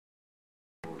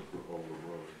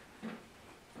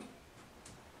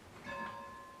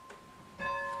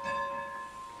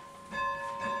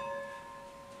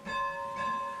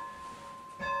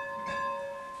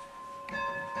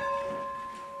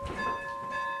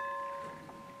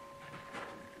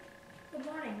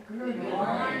Good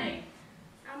morning.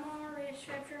 I'm going to read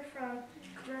scripture from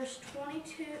verse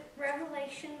 22,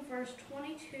 Revelation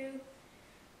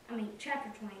chapter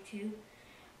 22,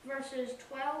 verses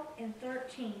 12 and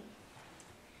 13.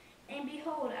 And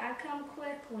behold, I come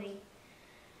quickly,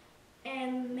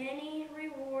 and many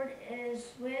reward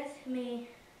is with me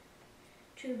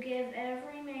to give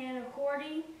every man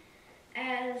according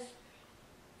as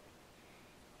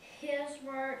his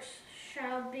works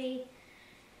shall be.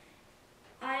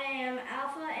 I am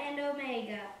Alpha and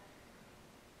Omega,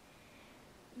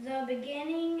 the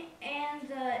beginning and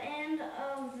the end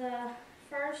of the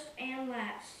first and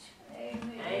last.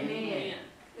 Amen. Amen.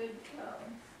 Good job.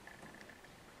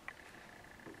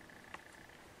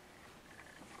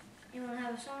 Anyone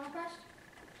have a song request?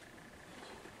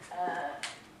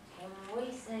 Can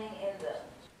we sing in the...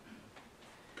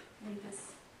 Leave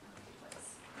this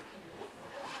place.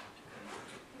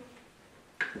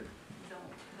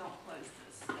 Don't close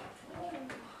this.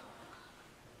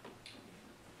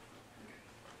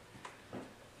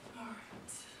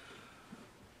 Alright.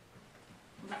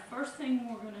 The first thing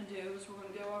we're going to do is we're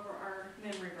going to go over our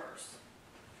memory verse.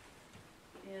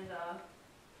 And I've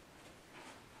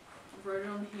wrote it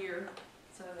on here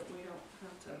so that we don't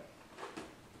have to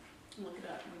look it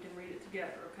up and we can read it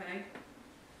together, okay?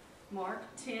 Mark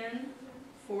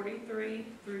 10:43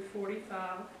 through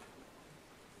 45.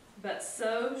 But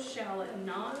so shall it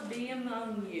not be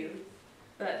among you,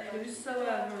 but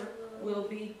whosoever will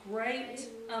be great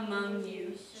among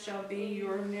you shall be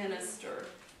your minister.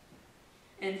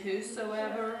 And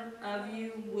whosoever of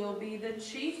you will be the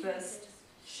chiefest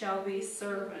shall be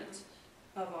servant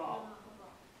of all.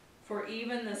 For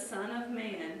even the Son of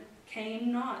Man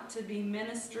came not to be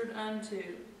ministered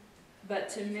unto, but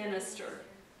to minister,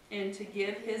 and to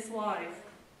give his life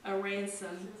a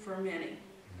ransom for many.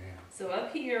 Amen. So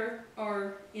up here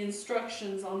are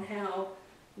instructions on how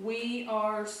we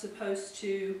are supposed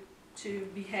to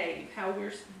behave, how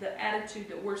the attitude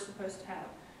that we're supposed to have.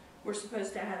 We're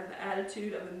supposed to have the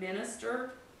attitude of a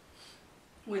minister,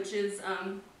 which is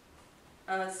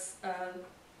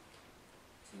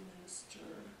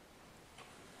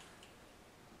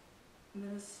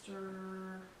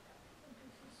minister,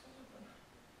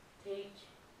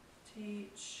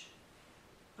 teach,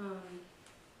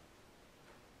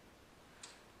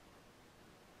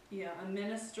 a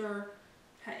minister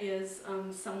is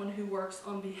someone who works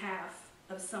on behalf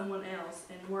of someone else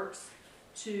and works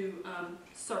to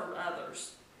serve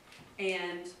others.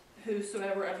 And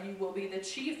whosoever of you will be the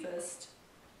chiefest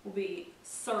will be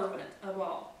servant of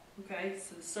all. Okay,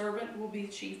 so the servant will be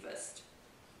chiefest,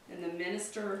 and the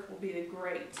minister will be the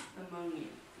great among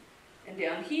you. And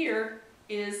down here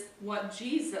is what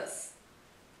Jesus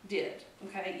did.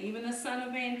 Okay, even the Son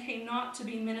of Man came not to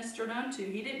be ministered unto.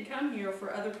 He didn't come here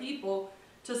for other people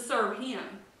to serve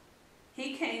him.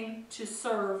 He came to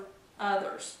serve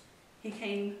others. He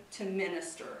came to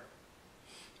minister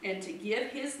and to give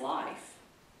his life.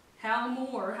 How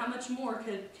much more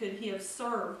could he have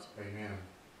served? Amen.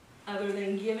 Other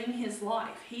than giving his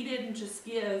life? He didn't just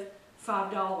give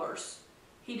 $5.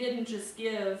 He didn't just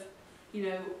give,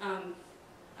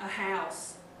 a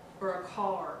house or a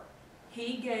car.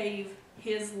 He gave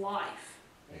his life.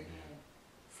 Amen.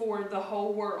 For the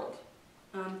whole world,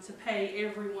 to pay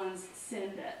everyone's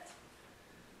sin debt.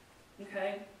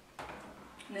 Okay?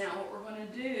 Now what we're going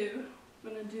to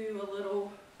do a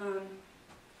little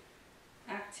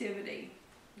activity.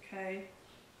 Okay?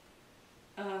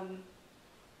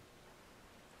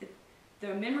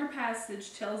 The memory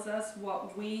passage tells us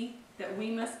that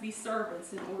we must be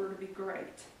servants in order to be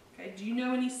great. Okay? Do you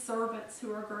know any servants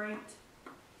who are great?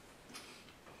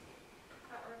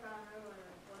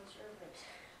 One servant.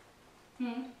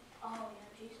 Oh yeah,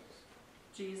 Jesus.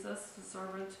 Jesus, the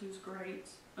servant who's great.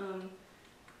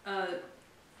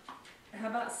 How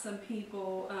about some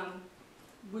people,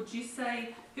 who would you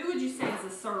say is a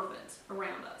servant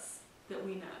around us that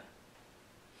we know?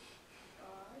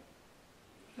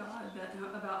 God, but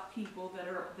about people that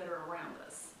are around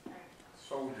us.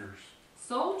 Soldiers.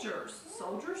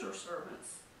 Soldiers are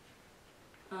servants.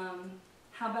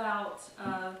 How about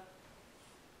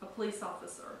a police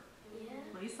officer? Yeah.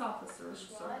 Police officer is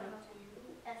a servant.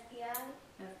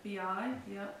 FBI,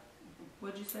 yep.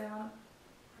 What'd you say, Adam?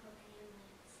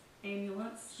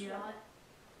 Ambulance, yep.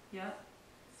 Yep.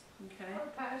 Okay. Our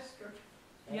pastor.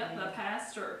 Yep, the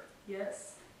pastor,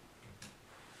 yes.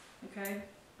 Okay.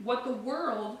 What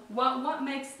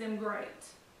makes them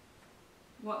great?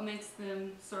 What makes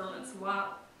them servants?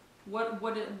 What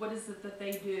is it that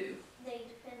they do? They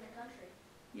defend the country.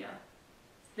 Yeah.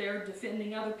 They're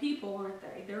defending other people, aren't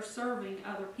they? They're serving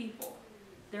other people.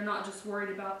 They're not just worried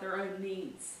about their own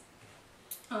needs.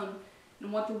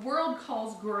 And what the world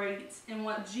calls great and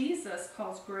what Jesus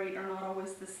calls great are not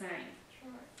always the same. Sure.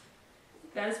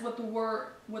 That is what the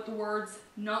words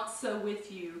 "not so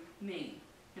with you" mean.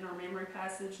 In our memory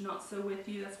passage, "not so with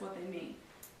you," that's what they mean.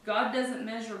 God doesn't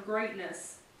measure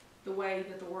greatness the way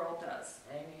that the world does.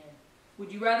 Amen.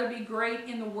 Would you rather be great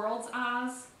in the world's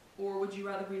eyes, or would you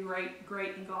rather be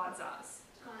great in God's eyes?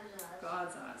 God's eyes.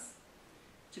 God's eyes.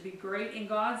 To be great in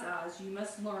God's eyes, you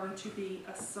must learn to be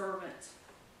a servant.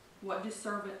 What do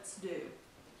servants do?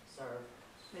 Serve.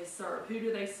 They serve. Who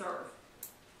do they serve?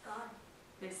 God.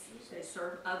 They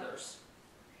serve others.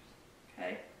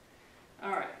 Okay?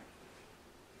 Alright.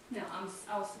 Now,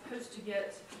 I was supposed to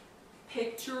get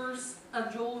pictures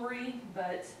of jewelry,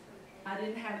 but I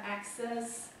didn't have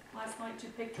access last night to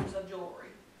pictures of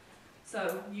jewelry.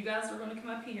 So, you guys are going to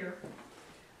come up here.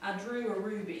 I drew a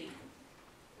ruby.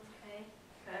 Okay.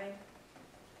 Okay?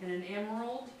 And an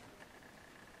emerald.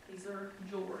 These are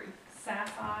jewelry.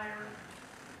 Sapphire.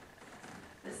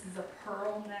 This is a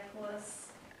pearl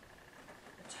necklace.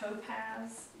 A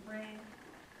topaz ring.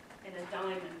 And a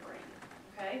diamond ring.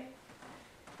 Okay?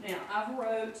 Now, I've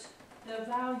wrote the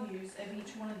values of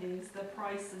each one of these, the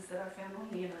prices that I found on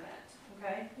the internet.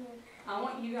 Okay? I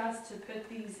want you guys to put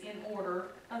these in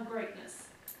order of greatness.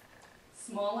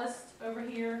 Smallest over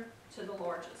here to the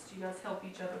largest. You guys help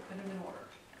each other put them in order.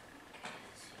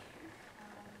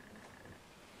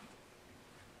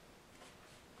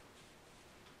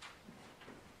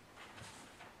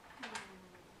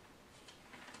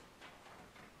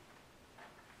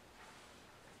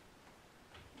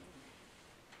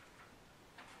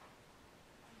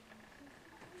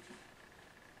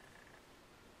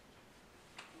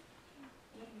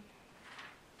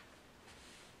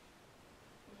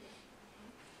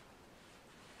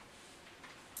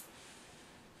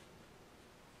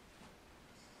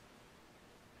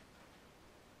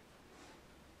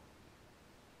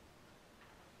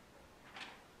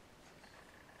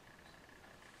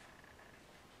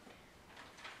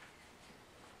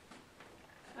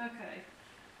 Okay,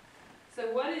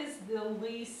 so what is the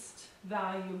least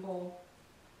valuable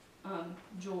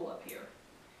jewel up here?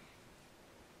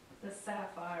 The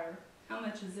sapphire. How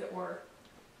much is it worth?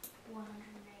 $180.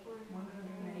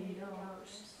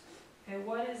 Okay,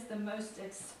 what is the most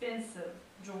expensive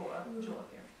jewel up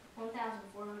here?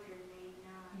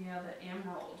 1,489. Yeah, the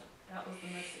emerald. That was the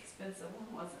most expensive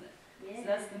one, wasn't it? Yeah. So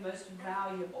that's the most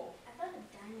valuable. I thought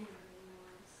a diamond ring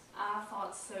was. I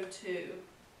thought so too,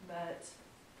 but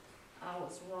I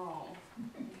was wrong.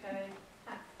 Okay.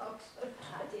 I thought so.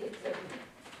 I did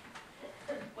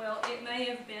too. Well, it may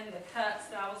have been the cuts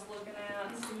that I was looking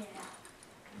at.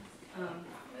 Yeah.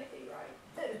 Maybe right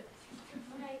too.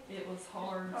 Okay. It was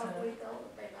hard to, Probably thought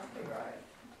it may not be right.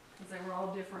 because they were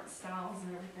all different styles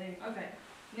and everything. Okay,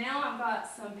 now I've got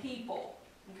some people.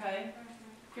 Okay,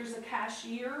 here's a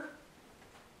cashier.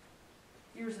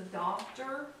 Here's a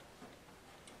doctor.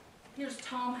 Here's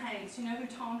Tom Hanks. You know who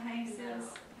Tom Hanks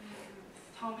is?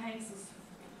 Tom Hanks is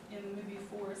in the movie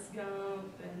Forrest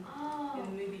Gump and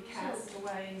in the movie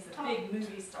Castaway. He's a big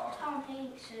movie star. Tom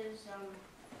Hanks is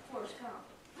Forrest Gump.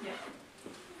 Yeah.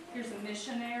 Here's a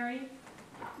missionary.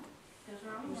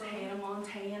 Here's Hannah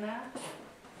Montana.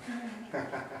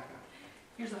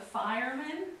 Here's a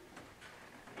fireman.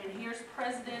 And here's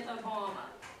President Obama.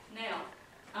 Now,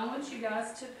 I want you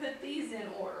guys to put these in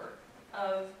order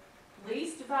of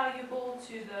least valuable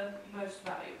to the most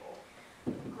valuable.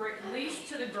 Least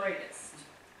to the greatest.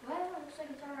 Well, it looks like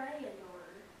it's already in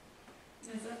order.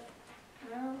 Is it?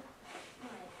 No.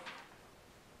 Right.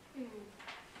 Okay.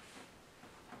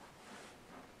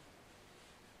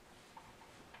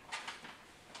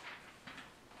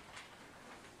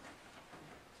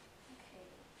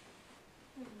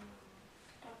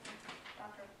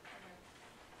 Doctor.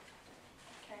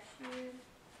 Cashier.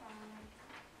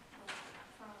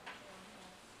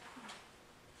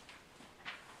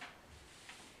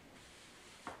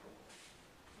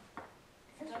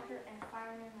 Doctor and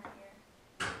fireman right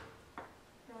here.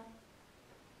 Really?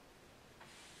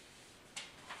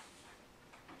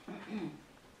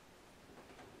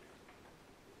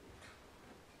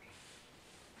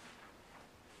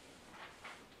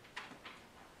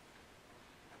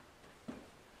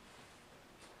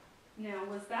 Now,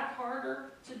 was that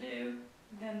harder to do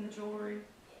than the jewelry?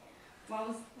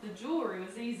 Well, the jewelry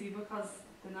was easy because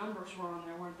the numbers were on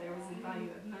there, weren't they? It was in value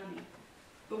of money.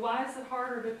 But why is it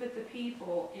harder to put the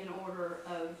people in order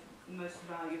of most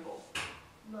valuable?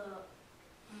 Look.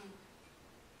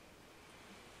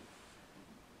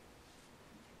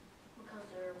 Because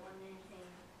there wasn't anything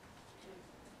to.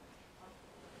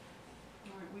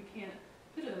 All right, we can't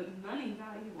put a money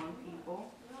value on people.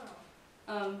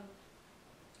 No.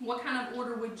 What kind of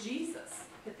order would Jesus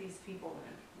put these people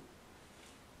in?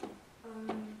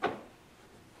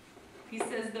 He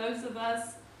says those of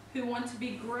us who want to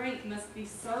be great must be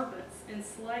servants and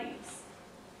slaves.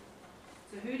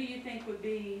 So who do you think would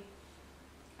be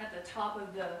at the top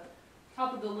of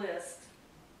the list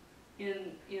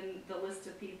in the list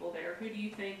of people there? Who do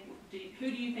you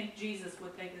think Jesus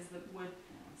would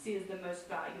see as the most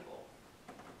valuable?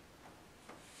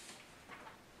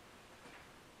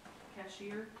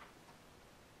 Cashier?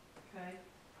 Okay.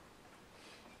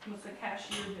 What's a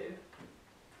cashier do?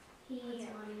 He puts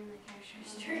money in the cash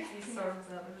register. He serves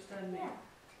others, doesn't he? Yeah.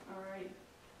 All right.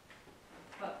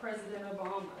 But President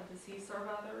Obama, does he serve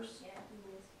others? Yeah.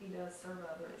 He does serve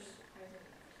others.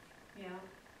 Yeah.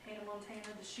 Hannah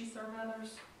Montana, does she serve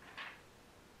others?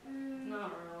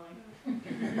 Not really.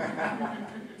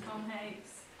 Tom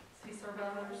Hanks, does he serve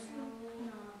others?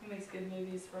 No. He makes good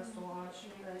movies for us to watch.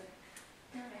 But,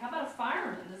 okay, how about a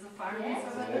fireman? Does a fireman Yes.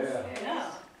 serve others? Yes.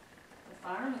 Yeah. The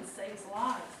fireman saves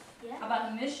lives. Yeah. How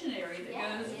about a missionary that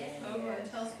Yeah. goes Yes. over and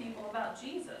tells people about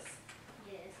Jesus?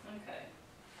 Yes. Okay.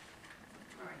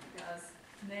 All right, you guys.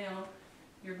 Now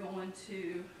you're going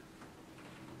to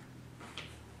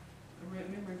the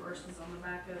memory verses on the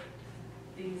back of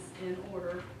these in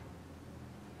order.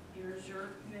 Here's your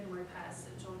memory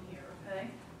passage on here,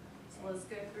 okay? So let's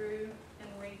go through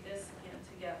and read this again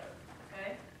together,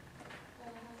 okay?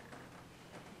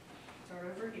 Start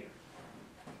over here.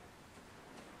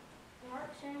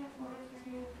 Mark 10,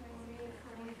 43,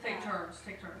 45. Take turns,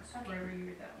 Okay. wherever you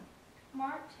read that one.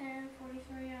 Mark 10,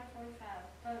 43 and 45.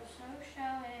 But so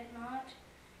shall it not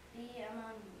be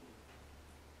among you.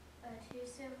 But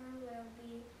whosoever will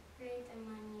be great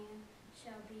among you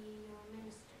shall be your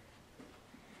minister.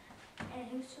 And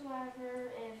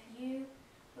whosoever, if you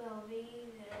will be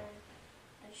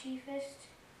the chiefest,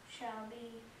 shall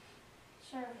be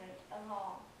servant of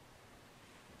all.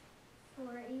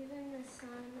 For even the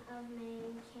Son of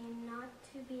Man came not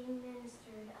to be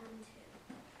ministered unto,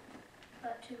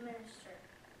 but to minister,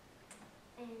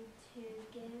 and to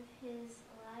give his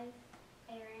life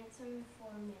a ransom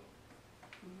for many.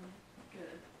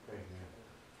 Good. Thank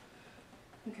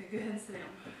you. Okay, go ahead and sit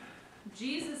down.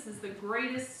 Jesus is the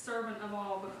greatest servant of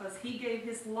all because he gave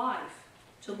his life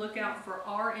to look out for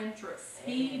our interests.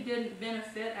 He didn't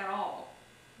benefit at all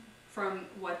from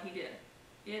what he did.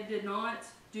 It did not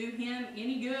do him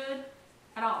any good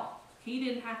at all. He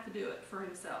didn't have to do it for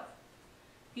himself.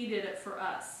 He did it for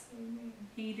us.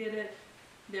 He did it.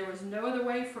 There was no other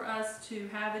way for us to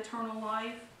have eternal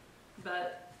life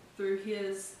but through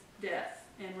his death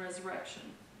and resurrection.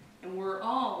 And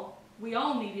we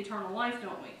all need eternal life,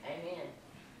 don't we? Amen.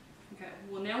 Okay,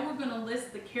 well now we're going to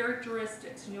list the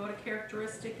characteristics. You know what a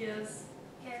characteristic is?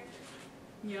 Character.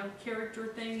 You know, character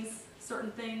things,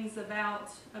 certain things about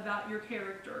your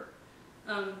character.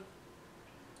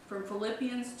 From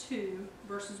Philippians 2,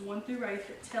 verses 1 through 8,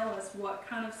 that tell us what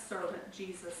kind of servant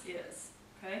Jesus is.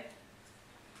 Okay?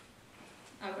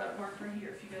 I've got it marked right here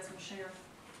if you guys want to share.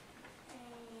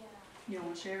 You don't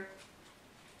want to share?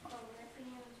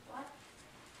 Philippians what?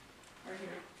 Right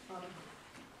here.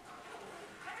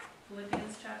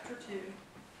 Philippians chapter 2,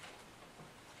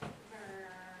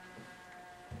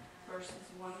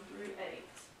 verses 1 through 8.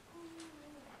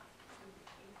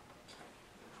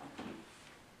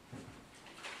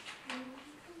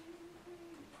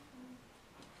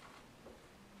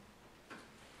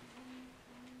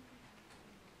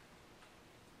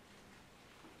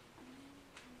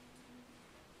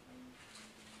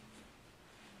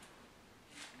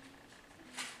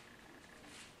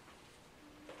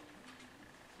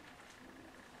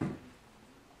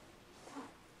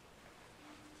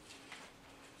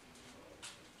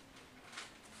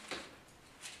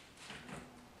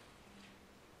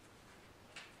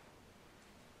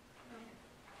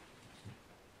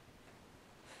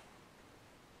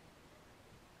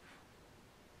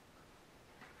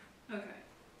 Okay.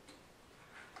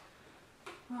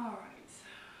 All right.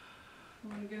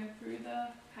 We're going to go through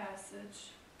the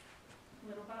passage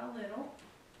little by little.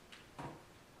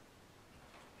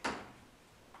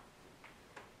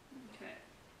 Okay.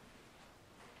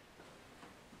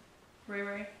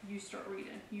 Ray, you start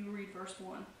reading. You read verse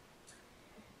 1.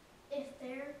 If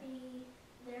there be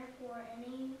therefore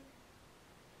any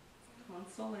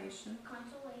Consolation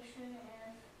consolation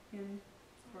in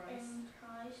Christ. in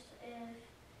Christ, if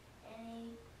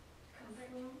any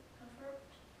comfort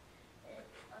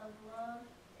of love,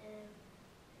 if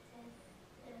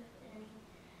any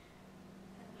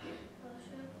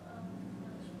fellowship of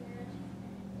the Spirit,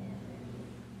 if any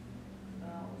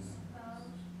vows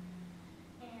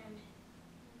and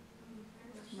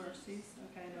Mercies.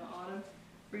 Okay, no, Autumn.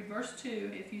 Read verse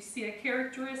 2. If you see a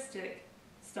characteristic,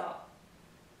 stop.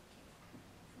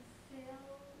 Fulfill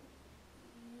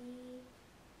ye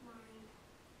mine.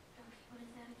 What is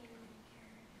that again?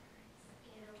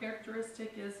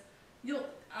 Characteristic is,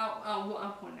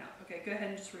 I'll point it out. Okay, go ahead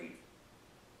and just read.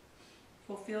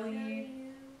 Fulfill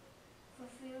ye.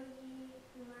 Fulfill ye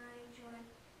my joy,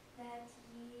 that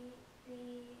ye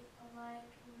be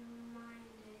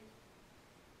like-minded,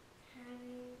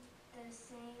 having the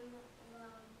same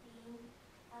love, being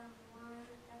of one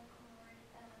accord,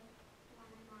 of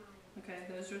one mind. Okay,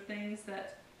 those are things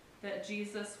that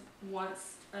Jesus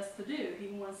wants us to do. He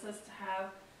wants us to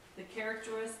have the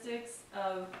characteristics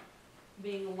of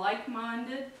being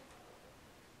like-minded,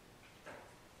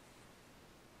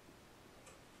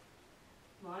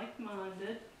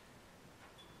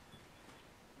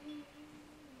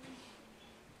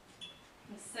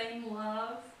 the same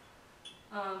love,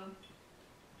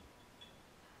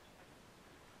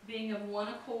 being of one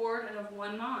accord and of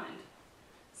one mind.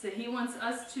 So he wants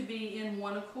us to be in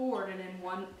one accord and in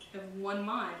one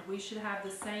mind. We should have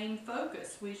the same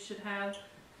focus. We should have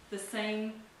the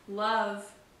same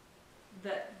love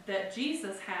that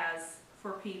Jesus has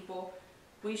for people.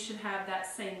 We should have that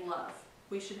same love.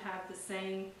 We should have the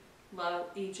same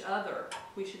love each other.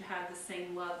 We should have the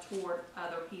same love toward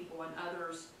other people and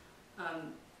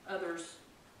others'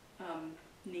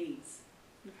 needs.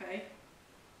 Okay?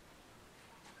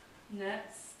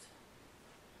 Next.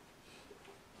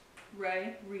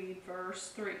 Ray, read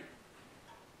verse 3.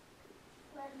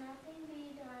 Let nothing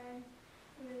be done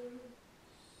through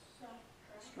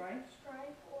strife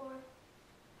or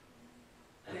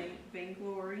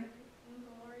vainglory,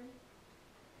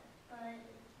 but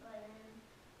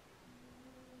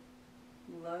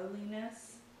in lowliness,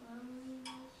 of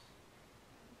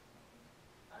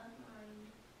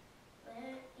mind.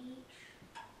 Let each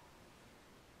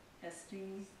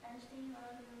esteem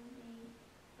other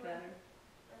be better.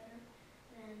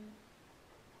 than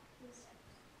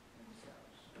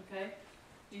themselves. Okay?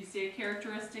 Do you see a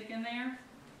characteristic in there?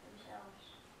 Themselves.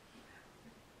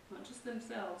 Not just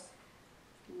themselves.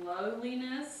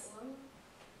 Lowliness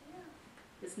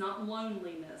is not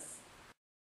loneliness.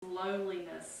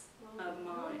 Lowliness of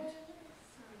mind.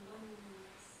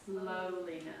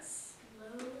 Lowliness.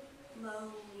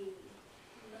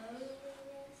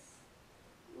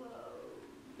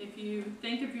 If you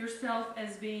think of yourself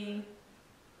as being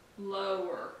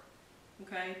lower,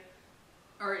 okay?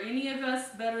 Are any of us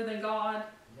better than God?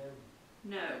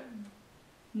 No.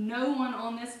 No one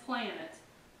on this planet,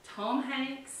 Tom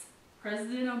Hanks,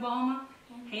 President Obama,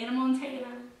 Hannah Montana,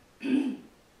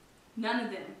 none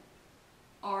of them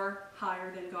are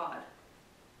higher than God.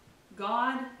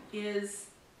 God is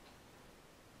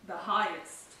the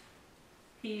highest.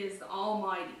 He is the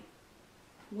Almighty.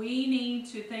 We need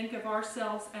to think of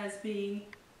ourselves as being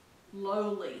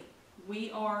lowly.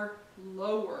 We are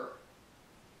lower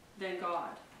than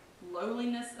God.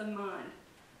 Lowliness of mind.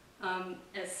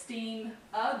 Esteem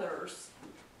others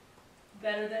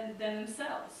better than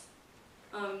themselves.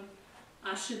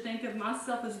 I should think of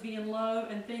myself as being low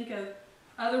and think of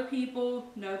other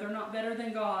people. No, they're not better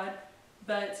than God,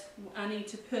 but I need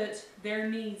to put their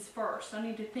needs first. I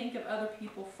need to think of other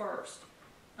people first.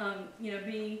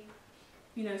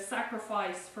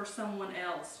 Sacrifice for someone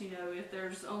else. If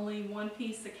there's only one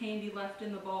piece of candy left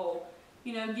in the bowl,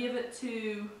 give it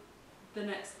to the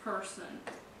next person.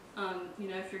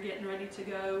 If you're getting ready to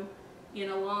go in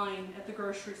a line at the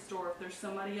grocery store, if there's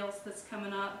somebody else that's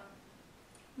coming up,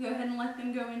 go ahead and let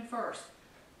them go in first.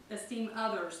 Esteem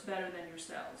others better than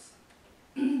yourselves.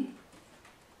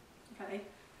 Okay,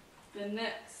 the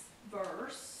next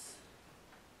verse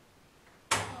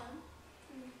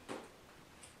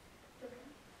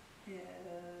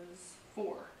is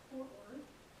 4.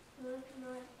 Look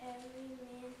not every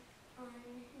man on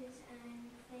his own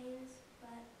things,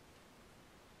 but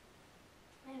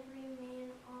every man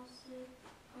also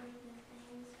on the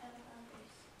things of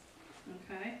others.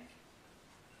 Okay.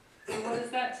 So what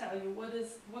does that tell you?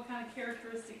 What kind of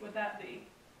characteristic would that be?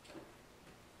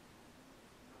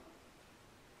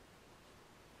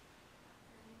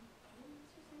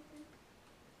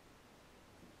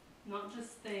 Not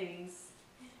just things,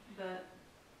 but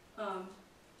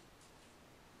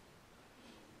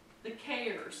the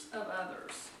cares of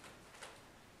others.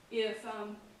 If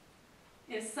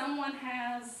someone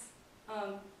has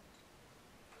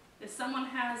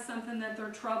something that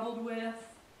they're troubled with,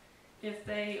 if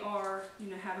they are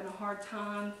having a hard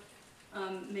time,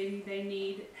 maybe they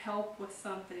need help with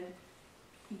something,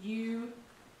 you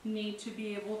need to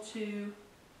be able to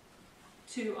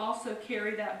also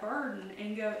carry that burden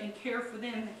and go and care for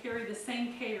them and carry the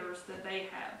same cares that they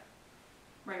have.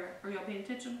 Right, right. Are y'all paying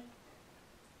attention?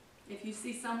 If you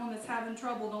see someone that's having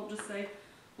trouble, don't just say,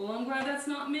 well, I'm glad that's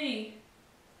not me.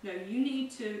 No, you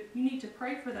need to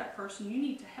pray for that person. You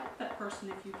need to help that person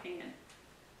if you can.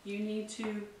 You need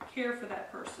to care for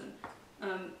that person.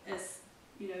 As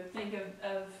you know, think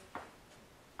of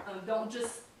don't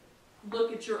just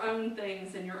look at your own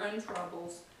things and your own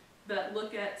troubles, but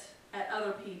look at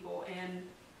other people and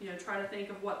try to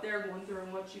think of what they're going through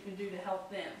and what you can do to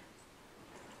help them.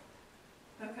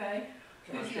 Okay.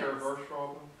 Can I Who's share a next? verse,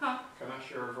 Robin? Huh? Can I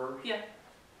share a verse? Yeah.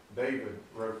 David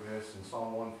wrote this in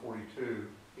Psalm 142.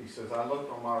 He says, I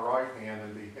looked on my right hand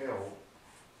and beheld,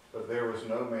 but there was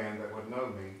no man that would know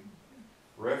me.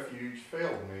 Refuge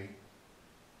failed me.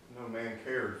 No man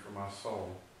cared for my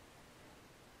soul.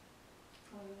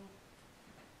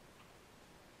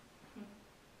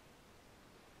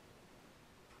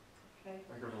 Okay. I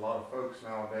think there's a lot of folks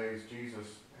nowadays,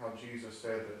 how Jesus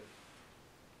said that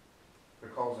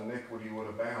because iniquity would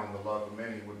abound, the love of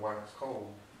many would wax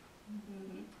cold.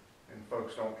 Mm-hmm. And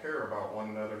folks don't care about one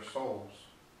another's souls.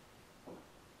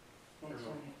 That's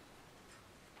right.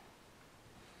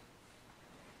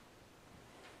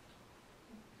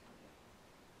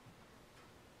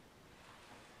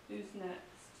 Who's next?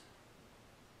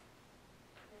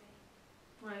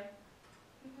 Right.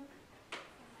 Mhm.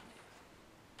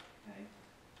 Okay.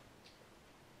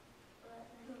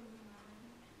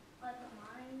 Let the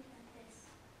mind of this.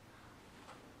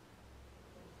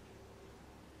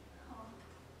 Oh,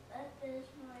 let this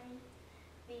mind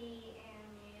be in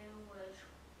you, which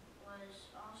was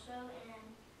also in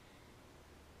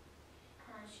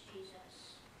Christ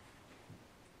Jesus.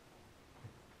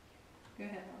 Go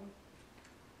ahead, Mom.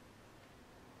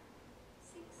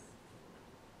 6.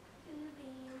 Who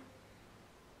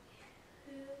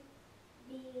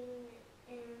being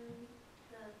in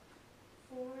the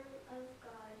form of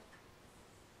God,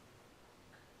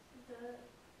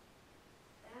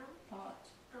 thou Thought.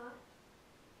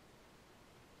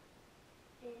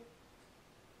 it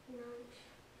not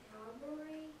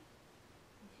robbery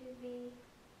to be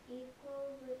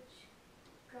equal with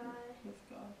God. With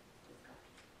God.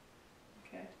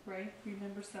 Okay. Ray, read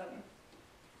number 7.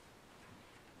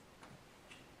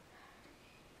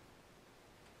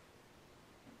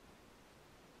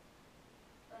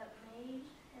 But made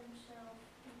himself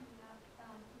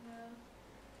no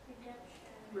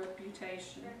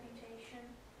Reputation. reputation,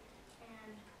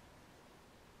 and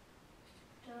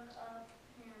took up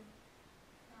him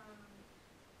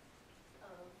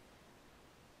of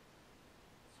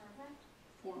servant,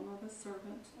 Form of a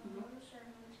servant. form of a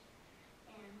servant,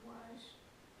 and was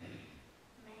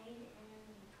made in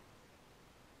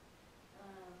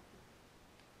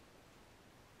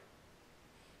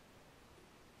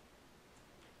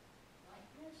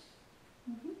likeness.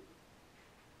 Mm-hmm.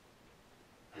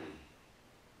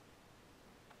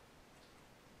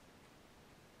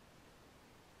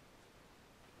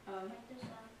 Likeness of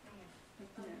man.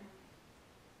 Of man.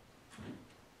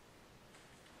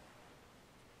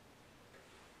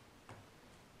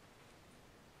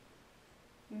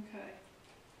 Okay.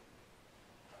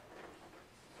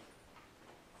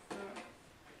 Alright.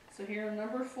 So here in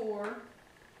number 4,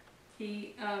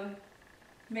 he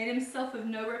made himself of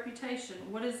no reputation.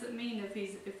 What does it mean if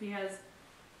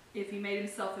he made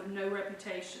himself of no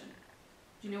reputation?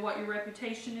 Do you know what your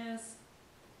reputation is?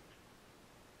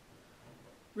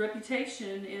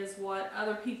 Reputation is what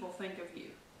other people think of you.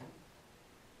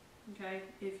 Okay?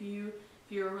 If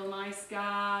you're a real nice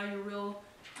guy, you're real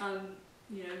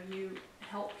you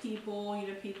help people,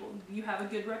 you have a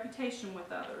good reputation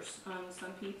with others.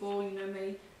 Some people,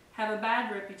 may have a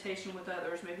bad reputation with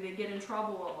others. Maybe they get in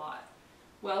trouble a lot.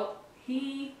 Well,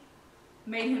 he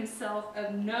made himself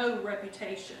of no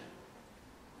reputation.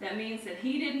 That means that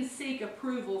he didn't seek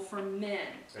approval from men.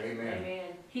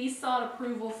 Amen. He sought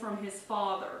approval from his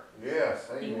Father. Yes,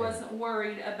 amen. He wasn't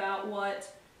worried about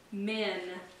what men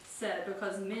said,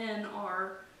 because men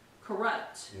are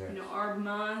corrupt. Yes. Our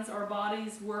minds, our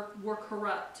bodies were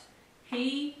corrupt.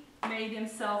 He made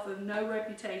himself of no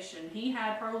reputation. He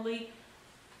had probably,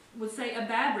 would say, a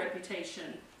bad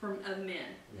reputation of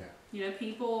men. Yeah.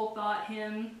 People thought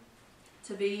him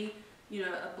to be,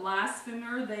 a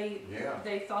blasphemer.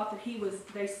 They thought that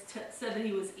said that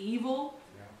he was evil.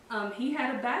 Yeah. He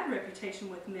had a bad reputation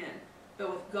with men, but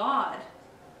with God,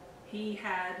 he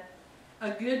had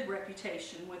a good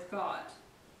reputation with God.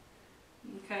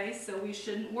 Okay, so we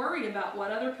shouldn't worry about what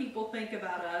other people think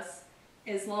about us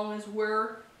as long as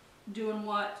we're doing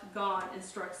what God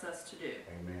instructs us to do.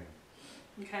 Amen.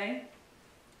 Okay?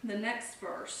 The next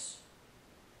verse.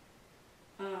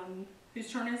 Whose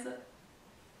turn is it?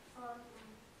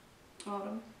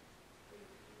 Autumn. Number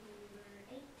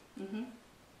 8. Mm-hmm. And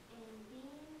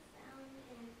being found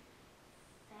in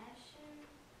fashion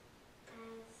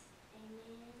as a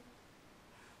man,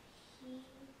 he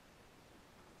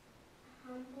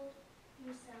humbled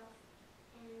himself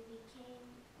and became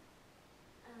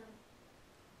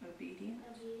Obedient.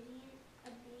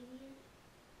 obedient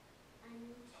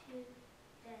unto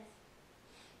death,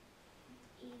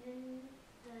 even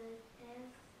the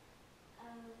death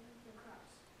of the cross.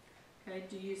 Okay,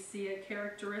 do you see a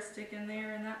characteristic in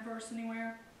there in that verse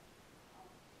anywhere?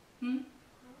 Hmm?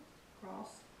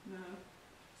 Cross? No,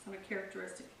 it's not a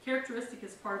characteristic. Characteristic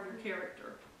is part of your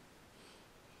character.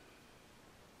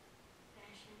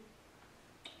 Fashion.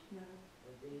 No.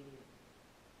 Obedient.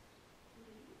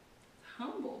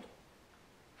 Humbled.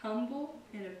 Humble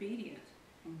and obedient.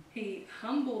 He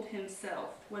humbled himself.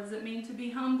 What does it mean to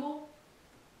be humble?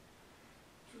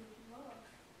 To love.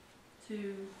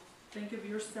 To think of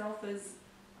yourself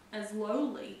as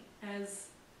lowly, as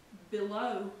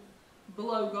below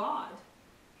God.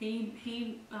 He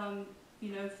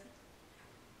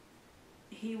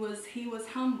was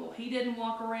humble. He didn't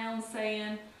walk around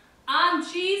saying, "I'm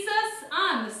Jesus,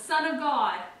 I'm the Son of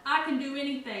God. I can do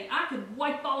anything. I could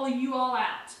wipe all of you all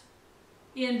out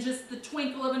in just the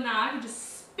twinkle of an eye. I could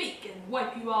just speak and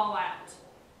wipe you all out."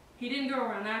 He didn't go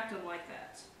around acting like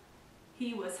that.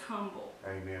 He was humble.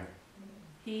 Amen.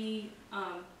 He,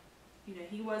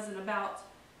 he wasn't about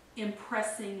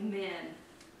impressing men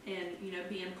and,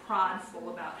 being prideful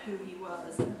about who he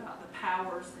was and about the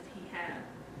powers that he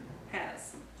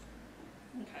has.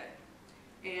 Okay.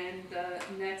 And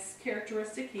next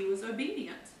characteristic, he was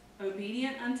obedient.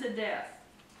 Obedient unto death.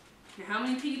 Now, how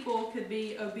many people could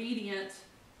be obedient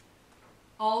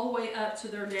all the way up to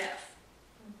their death?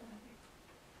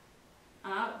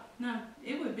 No,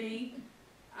 it would be,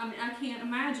 I can't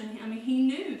imagine. He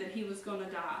knew that he was going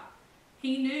to die.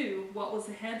 He knew what was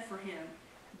ahead for him,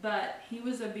 but he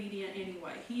was obedient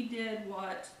anyway. He did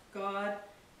what God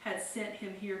had sent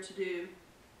him here to do,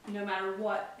 no matter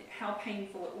how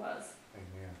painful it was.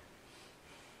 Amen.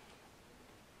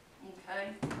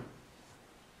 Okay.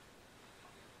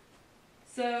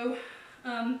 So,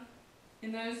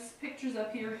 in those pictures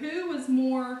up here, who was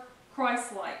more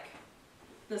Christ-like?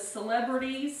 The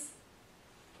celebrities,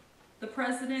 the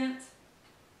president,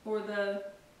 or the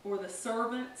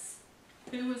servants?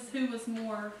 Who was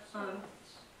more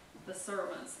the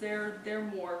servants? They're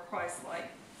more Christ-like.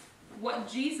 What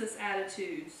Jesus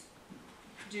attitudes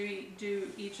do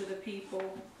each of the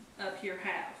people up here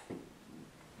have?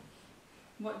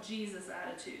 What Jesus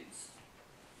attitudes?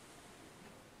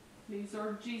 These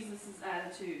are Jesus'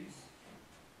 attitudes.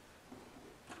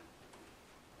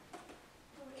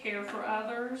 Care for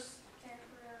others. Care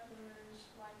for others,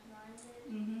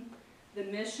 like-minded. Mm-hmm. The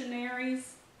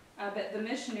missionaries.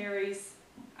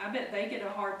 I bet they get a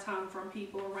hard time from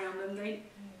people around them. They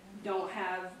don't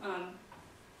have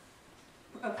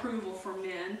approval from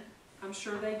men. I'm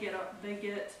sure they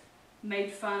get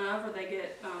made fun of, or they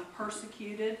get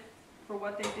persecuted for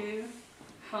what they do.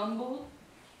 Humbled.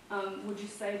 Would you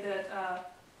say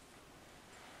that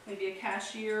maybe a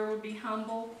cashier would be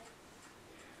humble?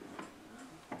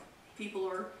 People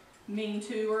are mean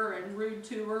to her and rude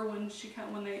to her when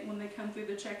they come through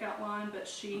the checkout line, but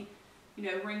she,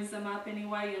 rings them up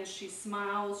anyway, and she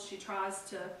smiles. She tries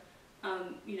to,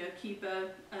 keep a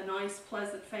nice,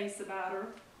 pleasant face about her.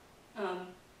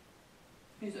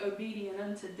 Who's obedient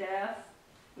unto death?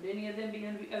 Would any of them be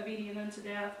obedient unto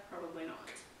death? Probably not.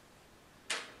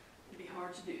 It'd be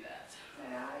hard to do that.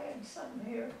 Yeah, I had something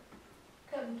here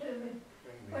come to me.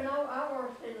 Amen. When I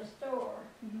worked in a store,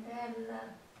 Mm-hmm. and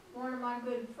one of my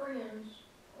good friends,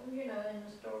 in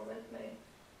the store with me,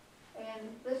 and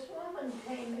this woman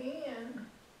came in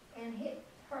and hit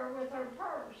her with her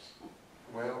purse.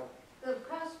 Well, The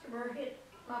customer hit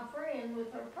my friend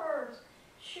with her purse.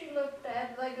 She looked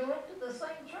at, they went to the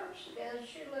same church together,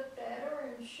 she looked at her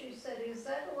and she said, "Is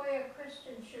that the way a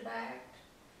Christian should act?"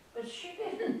 But she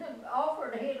didn't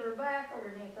offer to hit her back or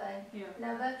anything. Yeah.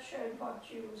 Now that showed what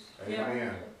you was Yeah.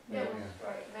 amen.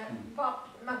 illustrating. That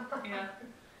popped in my mind. Yeah.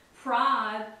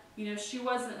 Pride, she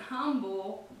wasn't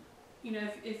humble.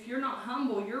 If you're not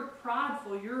humble, you're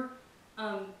prideful, you're,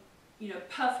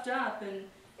 puffed up and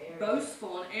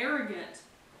boastful and arrogant.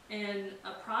 And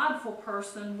a prideful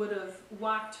person would have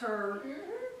whacked her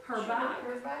She back. looked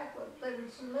her back. There were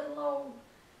some little old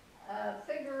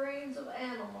figurines of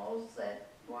animals that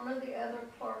one of the other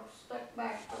clerks stuck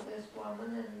back for this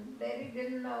woman, and Betty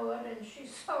didn't know it, and she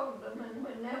sold them. And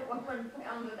when that woman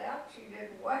found it out, she did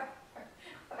whack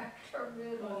her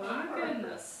good Oh on my her.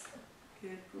 goodness.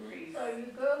 Good grief. So you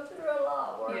go through a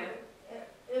lot where Yeah.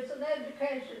 it's an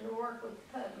education to work with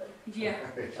the public. Yeah.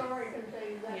 Sorry to tell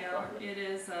you that. Yeah, public. it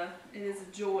is a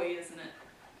joy, isn't it?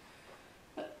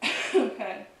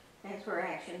 Okay. That's where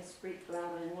actions speak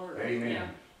louder than words. Amen. Yeah.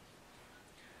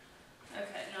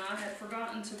 Okay, now I had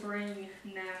forgotten to bring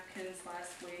napkins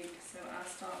last week, so I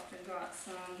stopped and got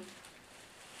some.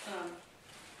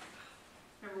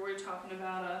 Remember we were talking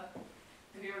about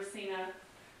have you ever seen I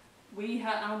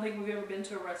don't think we've ever been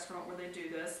to a restaurant where they do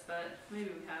this, but maybe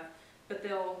we have. But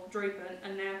they'll drape a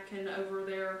napkin over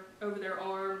their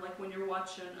arm, like when you're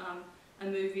watching a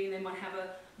movie, and they might have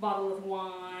a bottle of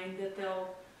wine that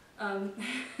they'll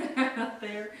out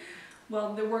there.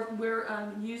 Well, we're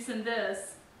using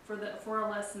this for our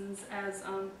lessons as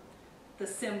the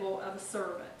symbol of a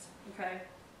servant. Okay,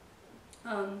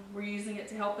 we're using it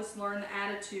to help us learn the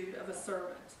attitude of a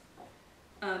servant.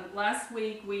 Last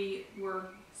week we were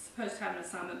supposed to have an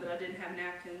assignment, but I didn't have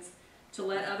napkins to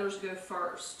let others go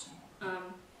first.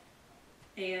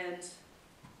 And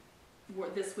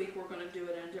this week we're going to do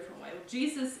it in a different way.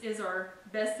 Jesus is our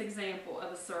best example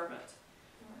of a servant.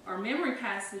 Our memory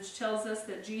passage tells us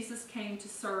that Jesus came to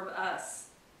serve us.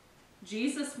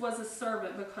 Jesus was a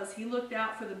servant because he looked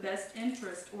out for the best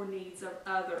interest or needs of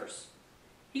others.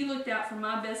 He looked out for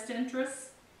my best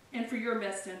interests and for your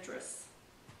best interests.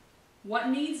 What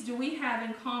needs do we have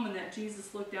in common that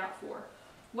Jesus looked out for?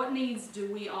 What needs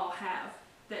do we all have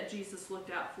that Jesus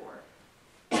looked out for?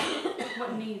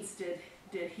 What needs did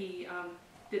we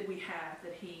have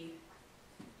that he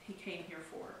came here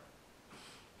for?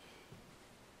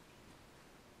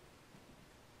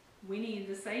 We needed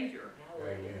a Savior,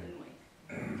 didn't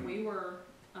we? We were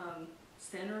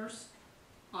sinners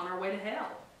on our way to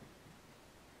hell,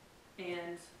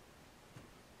 and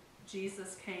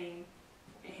Jesus came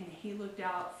and he looked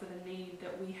out for the need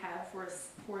that we have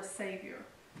for a Savior.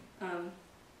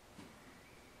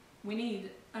 We need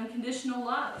unconditional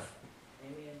love.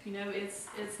 Amen. You know,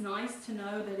 it's nice to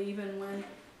know that even when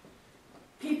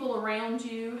people around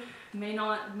you you might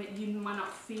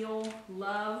not feel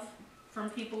love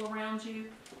from people around you,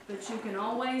 but you can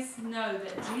always know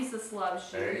that Jesus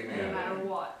loves you. Amen. No matter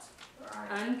what.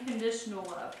 Right. Unconditional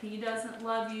love. He doesn't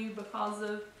love you because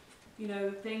of,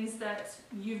 things that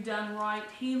you've done right.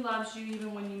 He loves you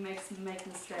even when you make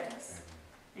mistakes.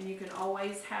 And you can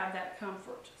always have that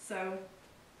comfort. So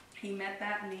he met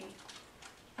that need.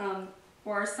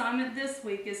 Our assignment this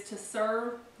week is to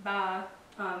serve by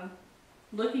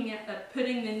looking at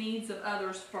putting the needs of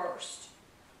others first.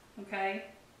 Okay?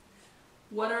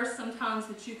 What are some times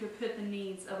that you could put the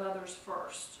needs of others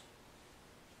first?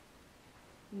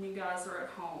 When you guys are at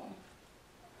home,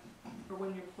 or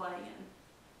when you're playing,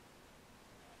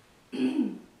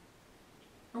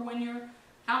 or when you're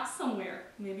out somewhere.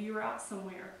 Maybe you're out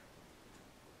somewhere.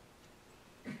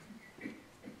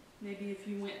 Maybe if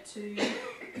you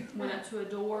went up to a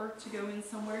door to go in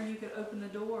somewhere, you could open the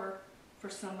door for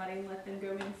somebody and let them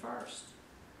go in first.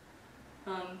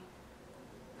 How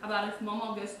about if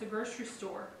Mama goes to the grocery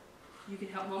store? You could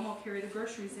help Mama carry the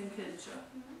groceries in, couldn't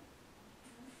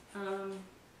you?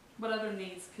 What other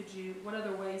ways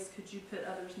could you put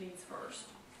others' needs first?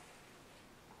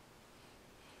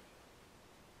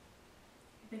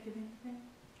 You think of anything?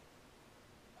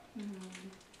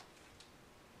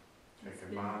 Take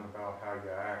in mind about how you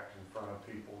act in front of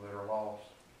people that are lost.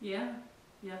 Yeah.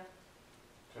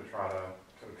 To try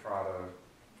to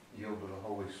yield to the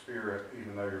Holy Spirit,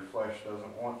 even though your flesh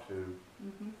doesn't want to,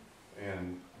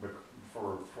 and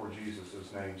for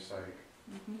Jesus' name's sake.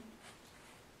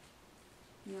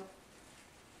 Yep.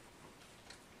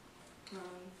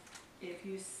 If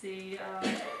you see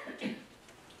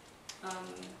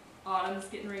Autumn's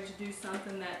getting ready to do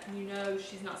something that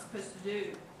she's not supposed to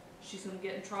do, she's going to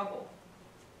get in trouble.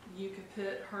 You could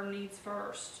put her needs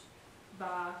first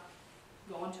by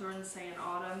going to her and saying,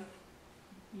 Autumn,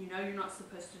 you're not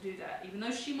supposed to do that. Even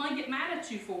though she might get mad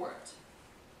at you for it.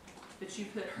 But you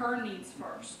put her needs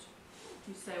first.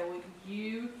 You say, well,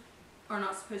 you are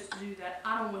not supposed to do that.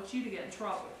 I don't want you to get in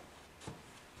trouble.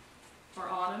 Or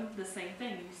Autumn, the same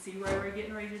thing. You see Ray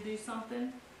getting ready to do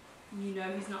something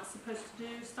he's not supposed to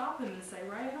do, stop him and say,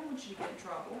 Ray, I don't want you to get in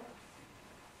trouble.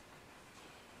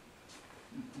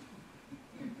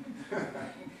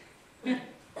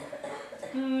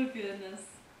 Oh, goodness.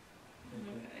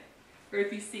 Okay. Or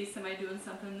if you see somebody doing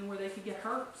something where they could get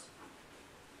hurt.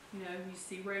 You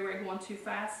see Ray going too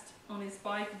fast on his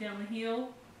bike down the hill,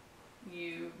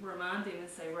 you remind him and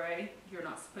say, Ray, you're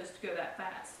not supposed to go that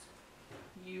fast.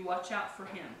 You watch out for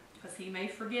him, because he may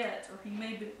forget, or he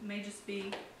may just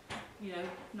be,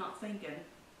 not thinking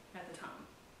at the time.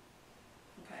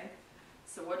 Okay?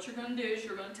 So what you're going to do is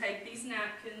you're going to take these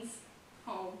napkins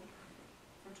home,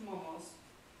 or to Mama's,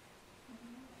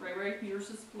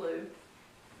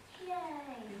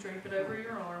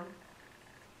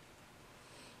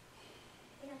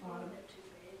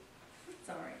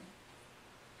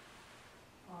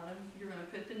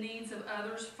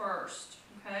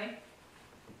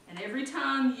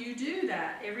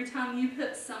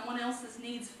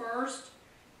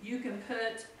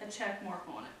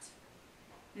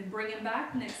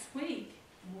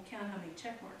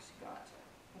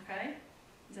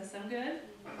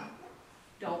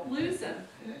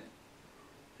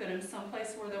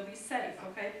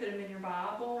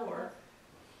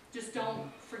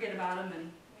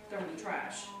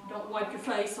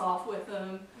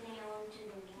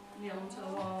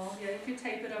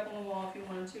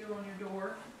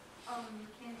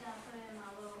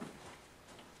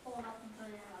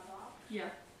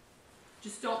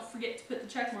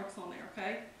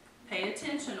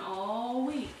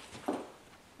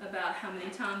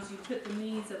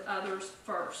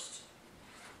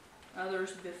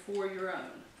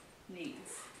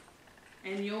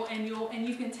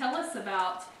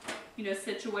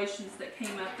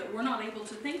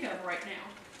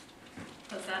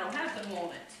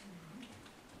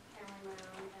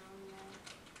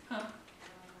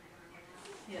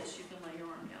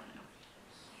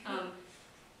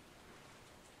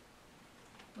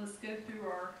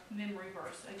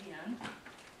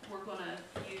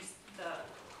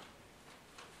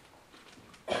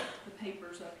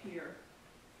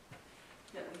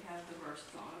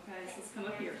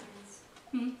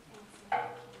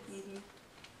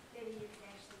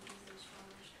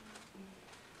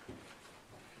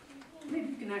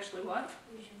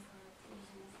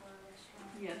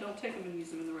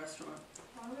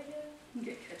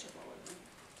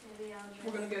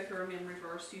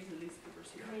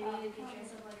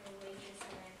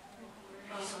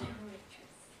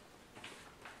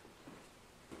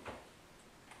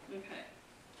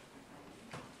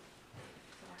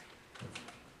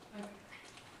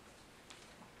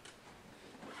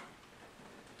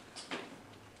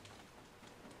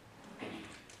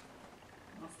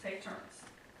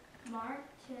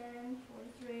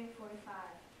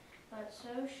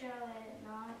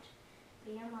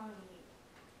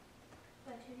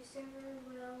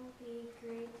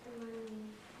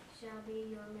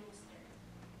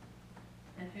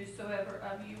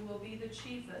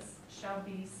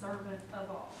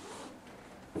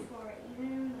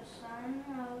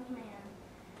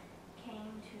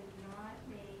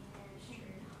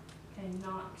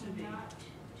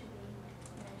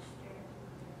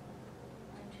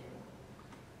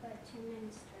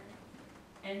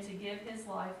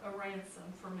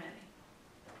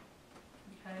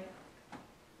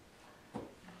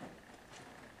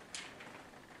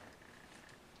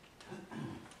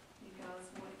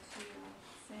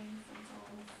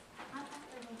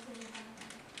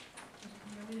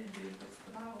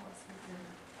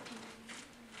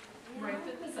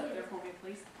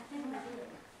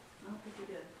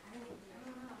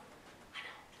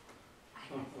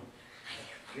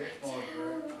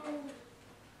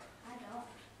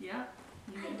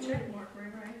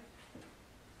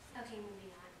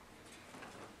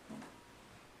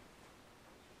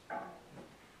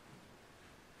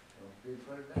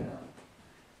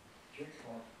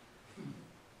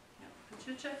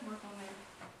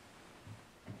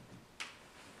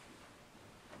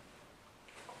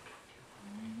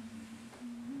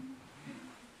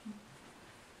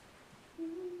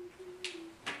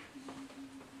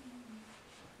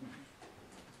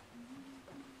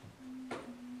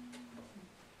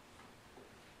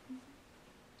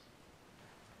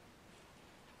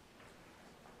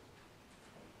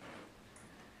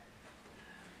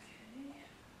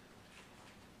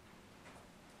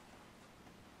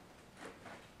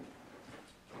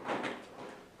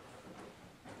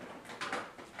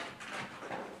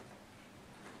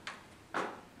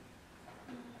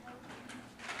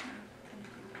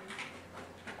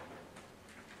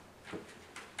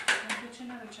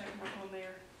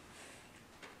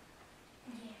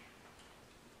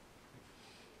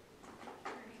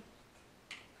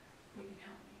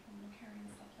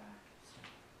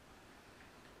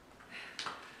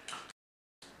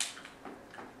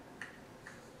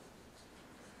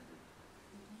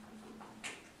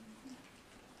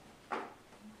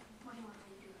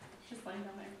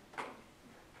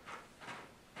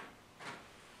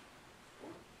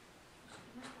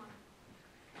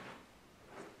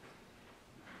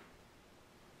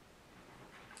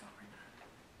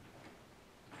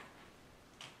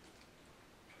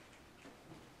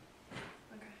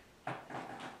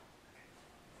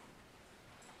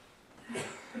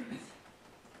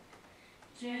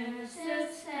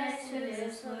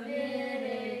 Exodus,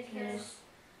 Leviticus,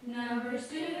 Numbers,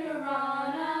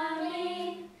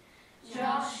 Deuteronomy,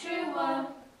 Joshua,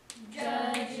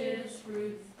 Judges,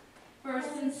 Ruth,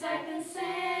 1st and 2nd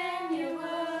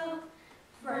Samuel,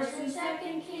 1st and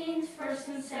 2nd Kings, 1st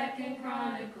and 2nd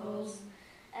Chronicles,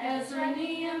 Ezra,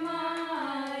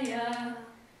 Nehemiah,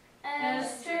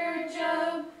 Esther,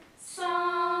 Job,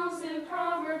 Psalms and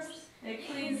Proverbs,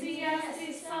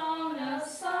 Ecclesiastes, Song of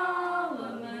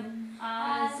Solomon,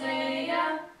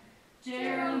 Isaiah,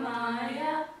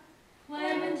 Jeremiah,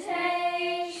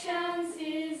 Lamentations,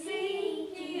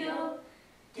 Ezekiel,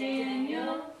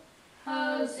 Daniel,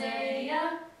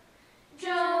 Hosea,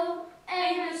 Job,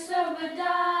 Amos,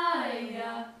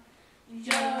 Obadiah,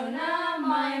 Jonah,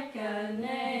 Micah,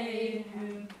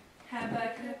 Nahum,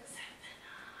 Habakkuk,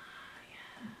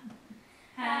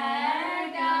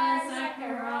 Haggai,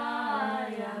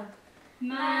 Zechariah,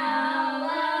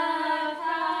 Malachi,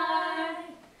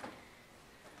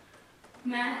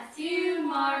 Matthew,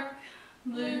 Mark,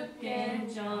 Luke,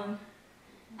 and John,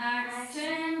 Acts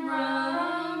and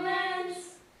Romans,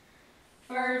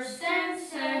 1st and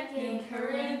 2nd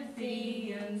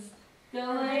Corinthians,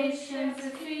 Galatians,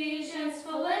 Ephesians,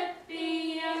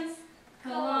 Philippians,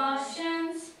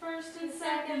 Colossians, 1st and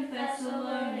 2nd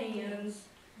Thessalonians,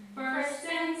 1st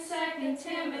and 2nd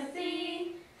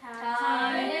Timothy,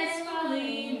 Titus,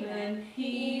 Philemon,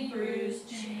 Hebrews,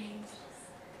 James,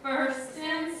 1st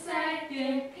and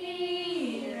 2nd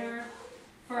Peter,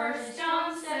 1st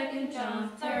John, 2nd John,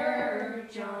 3rd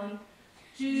John,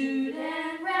 Jude,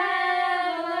 and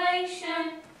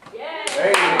Revelation. Amen.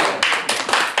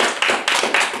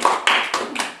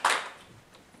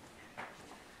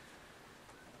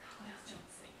 What else do you want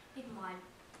to sing? Deep and wide.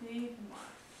 Deep and wide.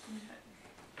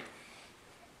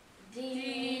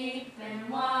 Deep and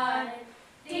wide,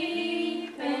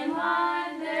 deep and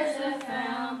wide, there's a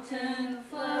fountain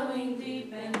flowing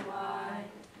deep and wide.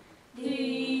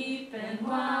 Deep and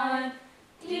wide,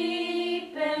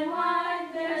 deep and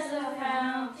wide, there's a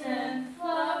fountain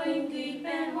flowing deep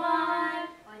and wide.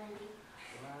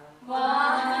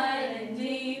 Wide and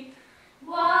deep,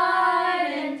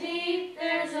 wide and deep,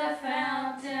 there's a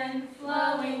fountain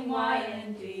flowing wide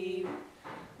and deep.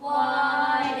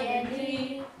 Wide and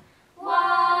deep,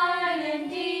 wide and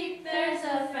deep, there's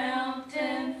a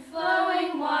fountain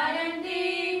flowing wide and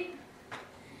deep.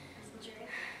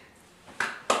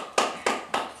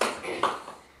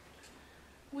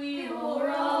 We will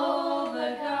roll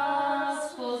the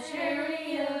gospel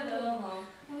chariot along.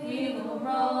 We will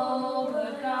roll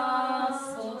the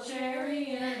gospel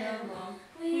chariot along.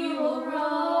 We will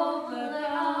roll the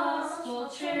gospel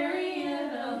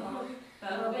chariot along.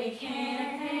 But we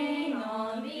can't hang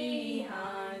on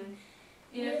behind.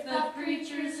 If the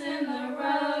preacher's in the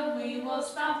road, we will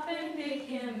stop and pick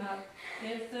him up.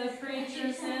 If the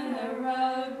preacher's in the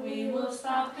road, we will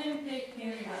stop and pick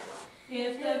him up.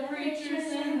 If the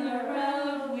preacher's in the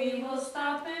road, we will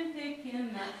stop and pick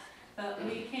him up. But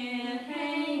we can't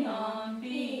hang on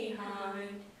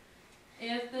behind.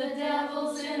 If the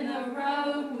devil's in the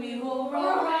road, we will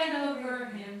roll right over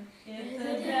him. If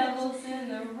the devil's in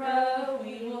the road,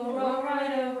 we will roll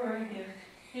right over him.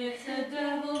 If the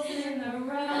devil's in the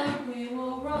road, we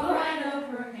will roll right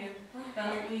over him.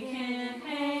 But we can't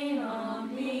hang on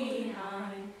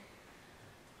behind.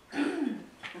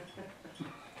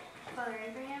 Father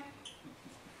Abraham?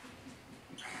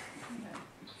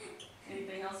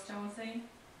 Anything else you want to sing?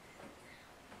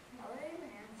 Father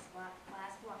Abraham's last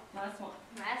one. Last one.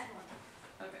 Last one.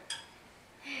 Okay.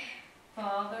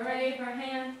 Father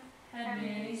Abraham had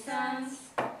many sons.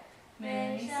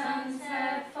 Many sons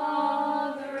had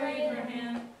Father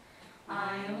Abraham.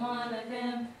 I am one of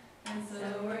them, and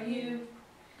so are you.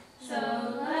 So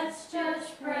let's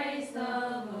just praise the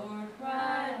Lord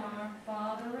right on.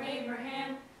 Father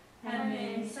Abraham had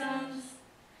many sons.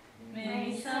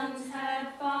 Many sons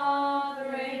had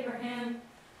Father Abraham.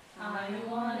 I am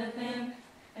one of them,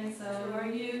 and so are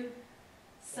you.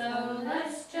 So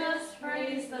let's just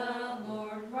praise the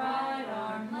Lord. Right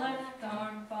arm, left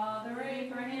arm. Father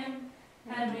Abraham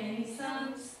had many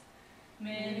sons.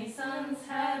 Many sons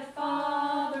had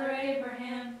Father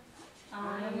Abraham.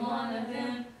 I am one of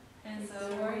them, and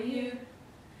so are you.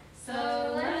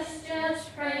 So let's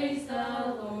just praise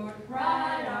the Lord.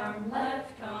 Right arm,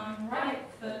 left arm, right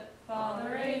foot.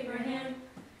 Father Abraham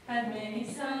had many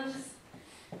sons.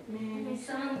 Many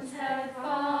sons had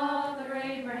Father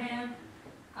Abraham.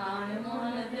 I am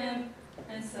one of them,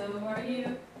 and so are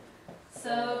you.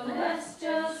 So let's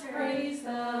just praise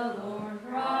the Lord.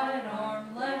 Right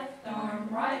arm, left arm,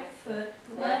 right foot,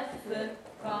 left foot.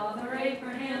 Father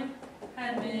Abraham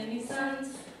had many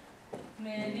sons.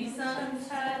 Many sons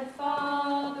had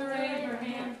Father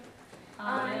Abraham.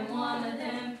 I am one of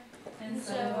them, and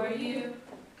so are you.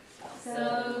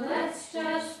 So let's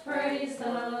just praise the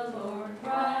Lord.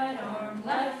 Right arm,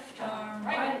 right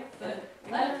foot,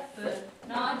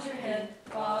 nod your head.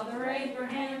 Father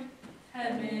Abraham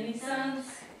had many sons.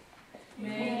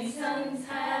 Many sons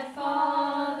had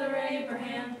Father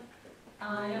Abraham.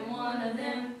 I am one of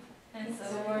them, and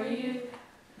so are you.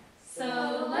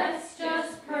 So let's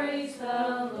just praise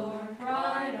the Lord.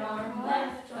 Right arm, right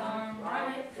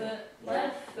foot,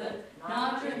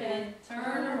 nod your head,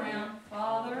 turn around.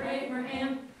 Father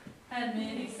Abraham had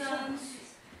many sons.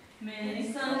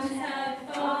 Many sons had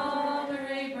Father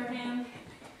Abraham.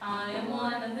 I am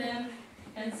one of them,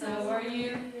 and so are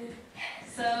you.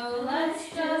 So let's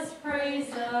just praise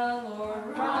the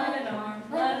Lord. Right arm,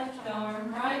 right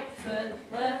foot,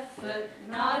 left foot,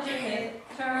 nod your head,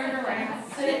 turn around,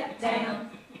 sit down.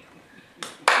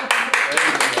 Could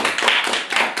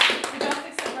y'all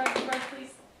fix that right,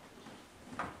 please?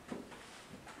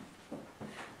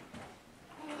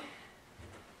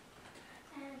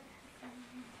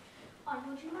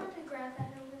 Would you mind to grab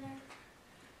that over there?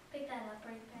 Pick that up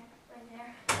right there.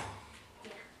 Yeah,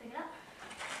 pick it up.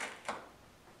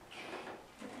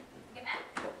 Get back.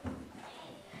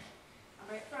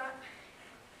 Right front.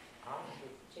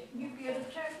 You get a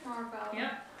check mark out.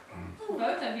 Yep.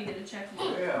 Both of you get a check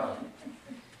mark. Yeah.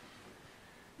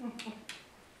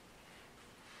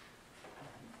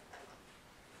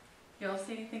 Y'all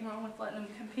see anything wrong with letting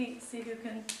them compete, see who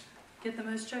can get the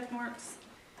most check marks?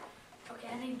 Okay,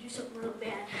 I need to do something real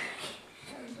bad.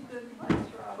 That was a good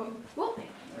place, Robin. Whoop.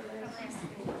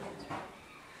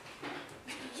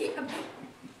 Yeah.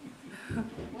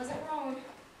 Wasn't wrong.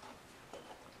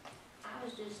 I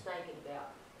was just thinking about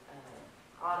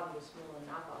Autumn this morning.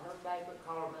 I thought her favorite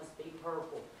color must be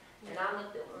purple. And I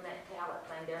looked at on that tablet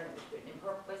thing there and it was written in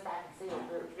purple. Best I can see it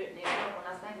was written in purple. And I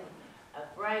was thinking of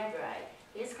Ray Gray.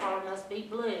 His color must be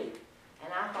blue.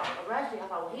 And I thought,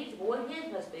 well, he's a boy,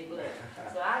 his must be blue.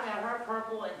 So I got her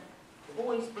purple and the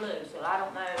boy's blue. So I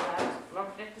don't know. I was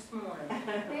learning it this morning.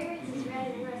 Barrett's is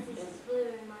red and Rusty's is blue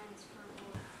and mine's purple.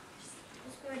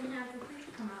 Let's go ahead and have the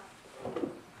picture come up.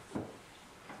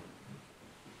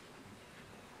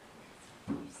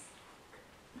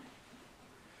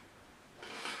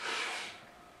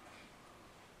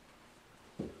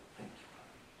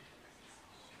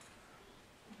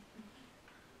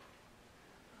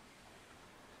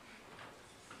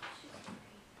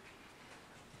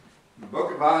 The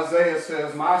book of Isaiah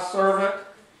says, "My servant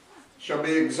shall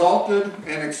be exalted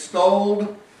and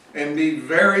extolled and be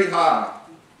very high."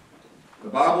 The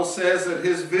Bible says that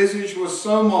his visage was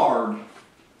so marred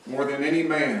more than any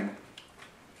man.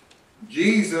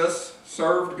 Jesus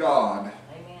served God.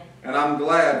 Amen. And I'm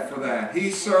glad for that.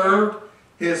 He served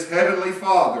his heavenly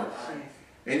Father.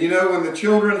 And you know, when the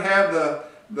children have the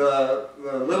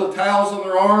little towels on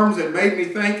their arms, it made me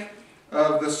think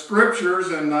of the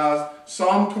scriptures in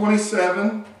Psalm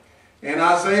 27 and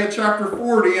Isaiah chapter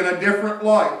 40 in a different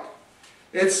light.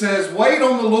 It says, "Wait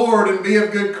on the Lord and be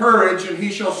of good courage, and he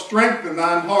shall strengthen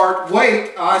thine heart.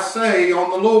 Wait, I say, on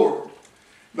the Lord."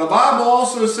 The Bible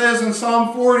also says in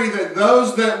Psalm 40 that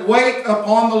those that wait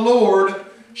upon the Lord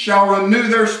shall renew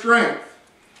their strength.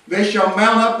 They shall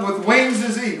mount up with wings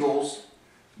as eagles.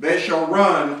 They shall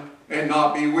run and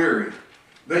not be weary.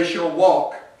 They shall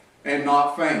walk and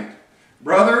not faint.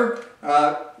 Brother,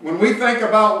 when we think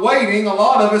about waiting, a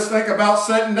lot of us think about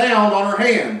sitting down on our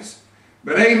hands.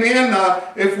 But amen,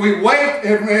 if we wait,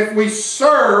 if we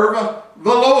serve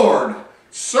the Lord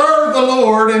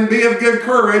and be of good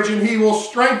courage, and he will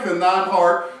strengthen thine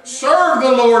heart. Serve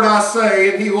the Lord, I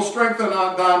say, and he will strengthen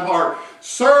thine heart.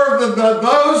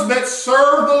 Those that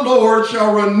serve the Lord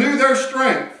shall renew their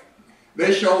strength.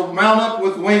 They shall mount up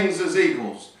with wings as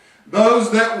eagles.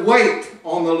 Those that wait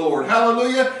on the Lord.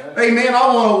 Hallelujah. Amen.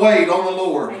 I want to wait on the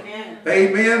Lord. Amen.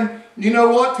 Amen. You know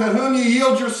what? To whom ye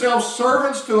yield yourselves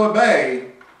servants to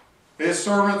obey, his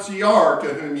servants ye are to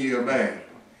whom ye obey.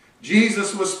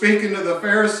 Jesus was speaking to the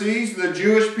Pharisees, the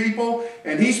Jewish people,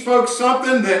 and he spoke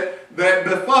something that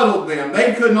befuddled them.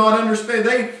 They could not understand.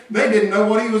 They didn't know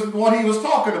what he was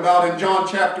talking about in John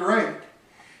chapter 8.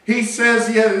 He says,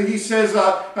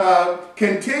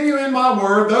 continue in my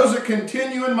word, those that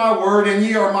continue in my word, and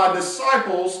ye are my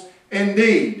disciples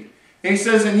indeed. And he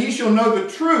says, and ye shall know the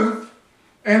truth,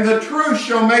 and the truth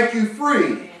shall make you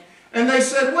free. And they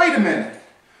said, wait a minute,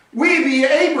 we be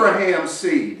Abraham's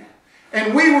seed,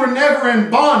 and we were never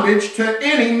in bondage to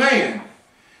any man.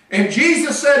 And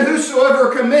Jesus said,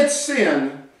 whosoever commits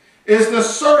sin is the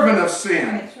servant of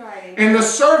sin. That's right. And the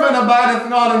servant abideth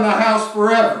not in the house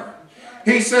forever.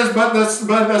 He says, but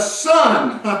the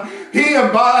Son, He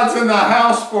abides in the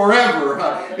house forever.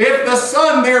 If the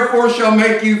Son therefore shall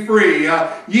make you free,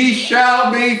 ye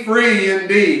shall be free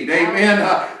indeed. Amen.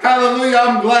 Hallelujah.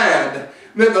 I'm glad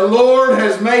that the Lord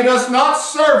has made us not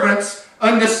servants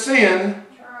unto sin,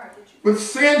 but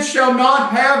sin shall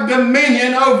not have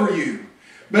dominion over you.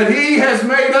 But He has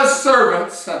made us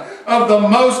servants of the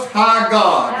Most High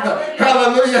God.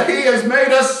 Hallelujah. He has made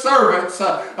us servants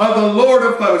of the Lord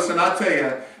of hosts. And I tell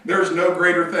you, there's no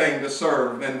greater thing to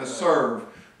serve than to serve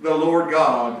the Lord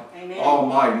God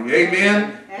Almighty.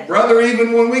 Amen. Brother,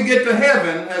 even when we get to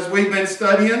heaven, as we've been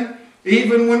studying,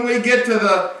 even when we get to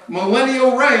the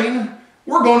millennial reign,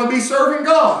 we're going to be serving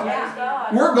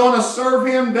God. We're going to serve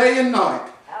Him day and night.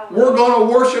 We're going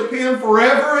to worship Him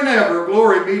forever and ever.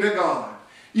 Glory be to God.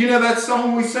 You know that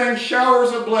song we sang,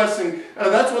 Showers of Blessing.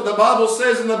 That's what the Bible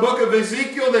says in the book of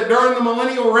Ezekiel, that during the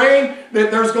millennial reign,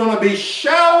 that there's going to be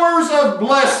showers of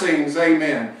blessings.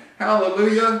 Amen.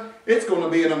 Hallelujah. It's going to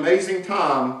be an amazing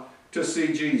time to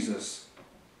see Jesus.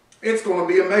 It's going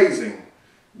to be amazing,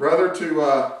 brother,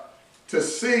 to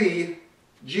see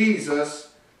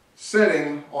Jesus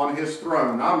sitting on His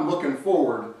throne. I'm looking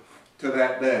forward to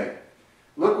that day.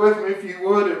 Look with me, if you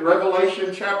would, at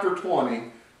Revelation chapter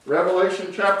 20.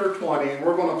 Revelation chapter 20, and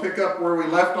we're going to pick up where we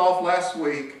left off last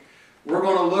week. We're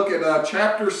going to look at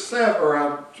chapter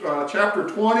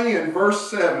 20 and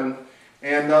verse 7.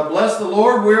 And bless the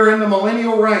Lord, we're in the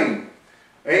millennial reign.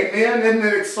 Amen. Isn't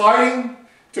it exciting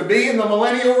to be in the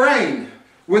millennial reign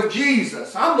with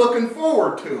Jesus? I'm looking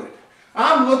forward to it.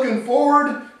 I'm looking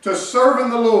forward to serving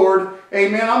the Lord.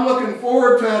 Amen. I'm looking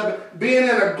forward to being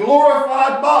in a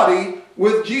glorified body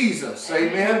with Jesus.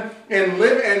 Amen. And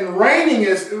live and reigning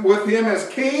with Him as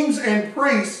kings and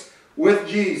priests with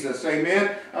Jesus.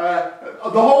 Amen. The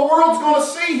whole world's going to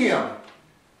see Him.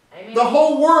 Amen. The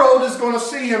whole world is going to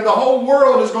see Him. The whole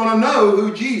world is going to know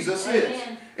who Jesus is.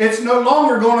 It's no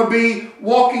longer going to be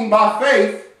walking by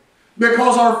faith,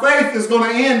 because our faith is going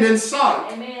to end in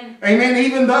sight. Amen. Amen.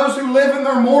 Even those who live in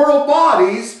their mortal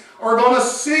bodies are going to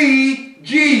see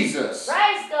Jesus.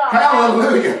 Praise God.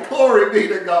 Hallelujah. Glory be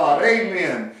to God.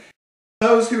 Amen.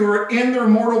 Those who are in their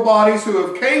mortal bodies, who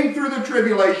have came through the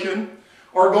tribulation,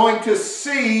 are going to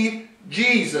see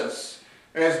Jesus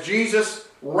as Jesus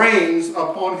reigns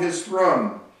upon His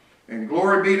throne. And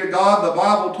glory be to God, the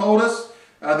Bible told us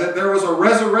that there was a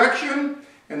resurrection.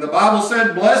 And the Bible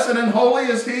said, blessed and holy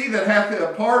is he that hath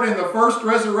a part in the first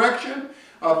resurrection,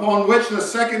 upon which the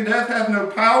second death hath no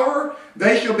power.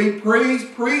 They shall be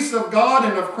priests of God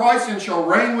and of Christ, and shall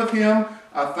reign with Him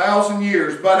 1,000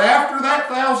 years. But after that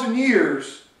 1,000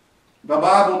 years, the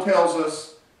Bible tells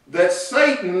us that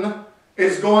Satan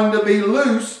is going to be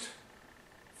loosed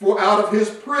out of his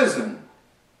prison.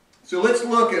 So let's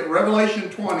look at Revelation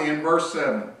 20 and verse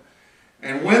 7.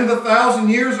 And when the 1,000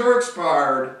 years are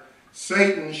expired,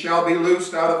 Satan shall be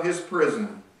loosed out of his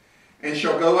prison, and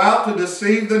shall go out to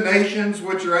deceive the nations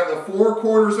which are at the four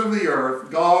quarters of the earth,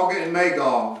 Gog and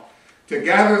Magog, to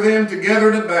gather them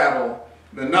together to battle,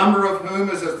 the number of whom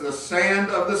is as the sand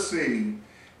of the sea.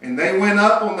 And they went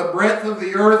up on the breadth of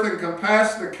the earth, and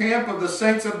compassed the camp of the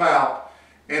saints about,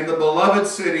 and the beloved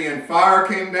city, and fire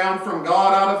came down from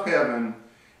God out of heaven,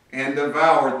 and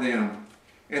devoured them.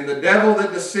 And the devil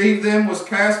that deceived them was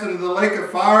cast into the lake of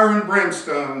fire and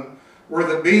brimstone, where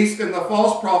the beast and the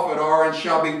false prophet are, and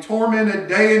shall be tormented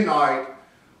day and night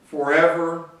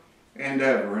forever and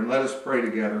ever. And let us pray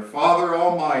together. Father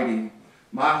Almighty,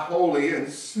 my holy and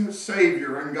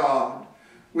Savior and God,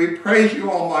 we praise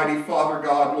you, Almighty Father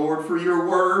God, Lord, for your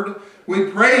word. We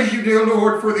praise you, dear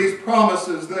Lord, for these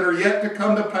promises that are yet to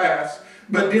come to pass.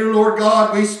 But dear Lord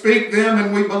God, we speak them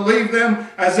and we believe them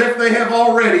as if they have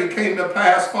already came to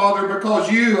pass, Father,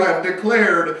 because you have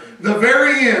declared the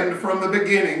very end from the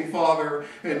beginning, Father.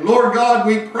 And Lord God,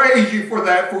 we praise you for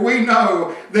that, for we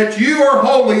know that you are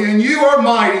holy and you are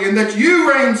mighty, and that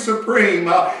you reign supreme,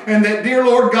 and that, dear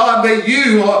Lord God, that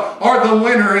you are the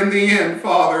winner in the end,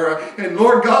 Father. And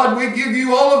Lord God, we give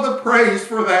you all of the praise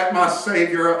for that, my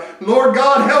Savior. Lord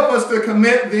God, help us to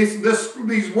commit these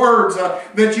words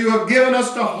that you have given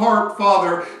us to heart,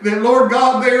 Father. That, Lord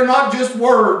God, they are not just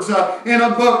words in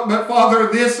a book, but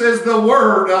Father, this is the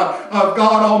word of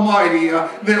God Almighty.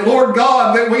 That, Lord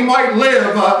God, that we might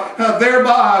live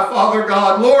thereby, Father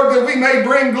God. Lord, that we may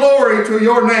bring glory to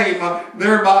your name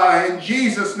thereby. In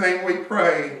Jesus' name we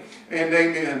pray, and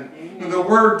amen. The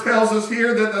word tells us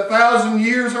here that the 1,000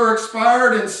 years are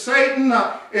expired, and Satan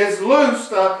is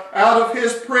loosed out of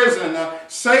his prison.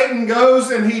 Satan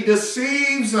goes and he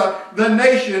deceives the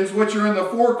nations which are in the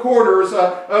four quarters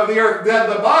of the earth.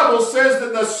 The Bible says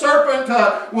that the serpent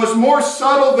was more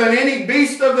subtle than any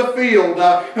beast of the field.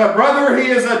 Brother, he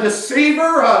is a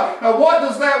deceiver. What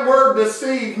does that word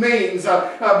deceive means?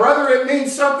 Brother, it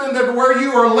means something that where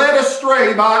you are led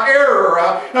astray by error,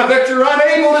 that you're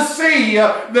unable to see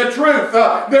the truth.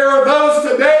 There are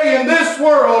those today in this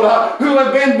world who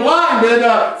have been blinded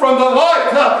from the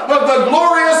light of the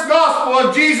glorious gospel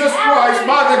of Jesus Christ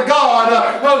by the God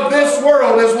of this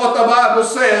world, is what the Bible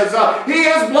says. He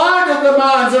has blinded the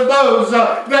minds of those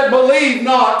that believe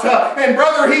not. And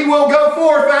brother, he will go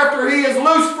forth after he is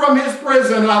loosed from his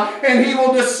prison, and he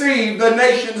will deceive the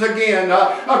nations again.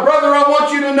 Brother, I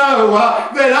want you to know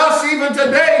that us even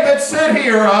today that sit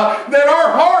here, that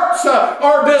our hearts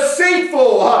are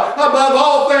deceitful above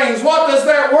all things. What does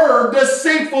that word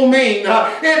deceitful mean?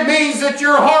 It means that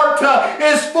your heart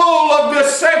is full of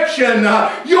deception.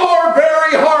 Your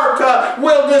very heart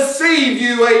will deceive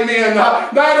you. Amen.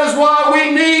 That is why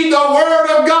we need the Word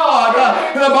of God.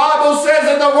 The Bible says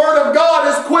that the Word of God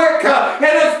is quick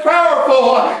and it's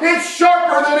powerful. It's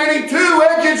sharper than any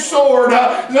two-edged sword,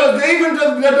 even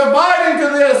to the dividing to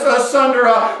this asunder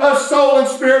of soul and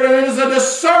spirit, and it is a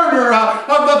discerner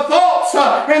of the thoughts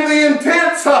and the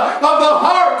intents of the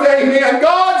heart. Amen.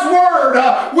 God's Word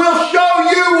will show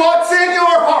you what's in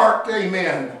your heart.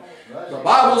 Amen. The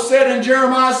Bible said in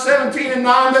Jeremiah 17:9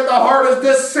 that the heart is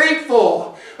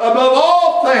deceitful above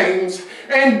all things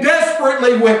and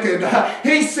desperately wicked.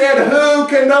 He said, who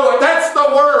can know it? That's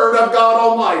the Word of God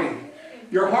Almighty.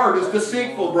 Your heart is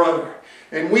deceitful, brother.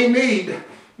 And we need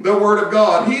the Word of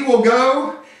God. He will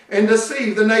go and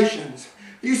deceive the nations.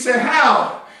 You say,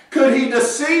 how could he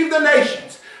deceive the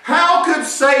nations? How could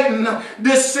Satan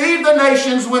deceive the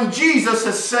nations when Jesus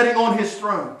is sitting on his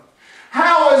throne?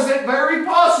 How is it very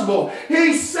possible?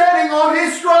 He's sitting on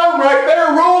his throne right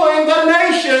there, ruling the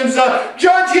nations,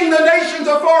 judging the nations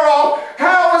afar off.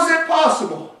 How is it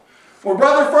possible? Well,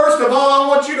 brother, first of all, I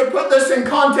want you to put this in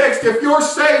context. If you're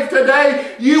saved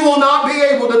today, you will not be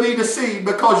able to be deceived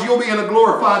because you'll be in a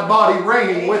glorified body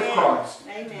reigning with Christ.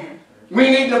 Amen. We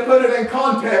need to put it in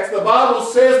context. The Bible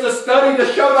says to study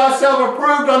to show thyself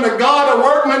approved unto God, a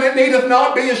workman that needeth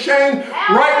not be ashamed,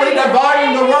 rightly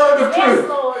dividing the word of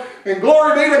truth. And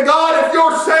glory be to God, if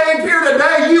you're saved here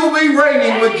today, you'll be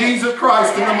reigning with Jesus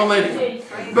Christ in the millennium.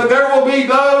 But there will be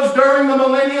those during the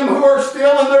millennium who are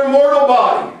still in their mortal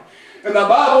body. And the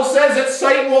Bible says that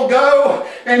Satan will go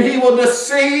and he will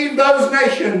deceive those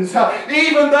nations.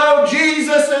 Even though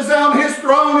Jesus is on his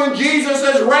throne and Jesus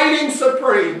is reigning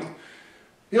supreme,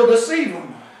 he'll deceive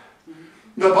them.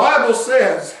 The Bible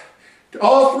says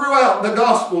all throughout the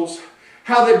Gospels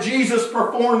how that Jesus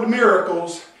performed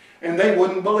miracles and they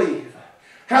wouldn't believe.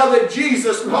 How that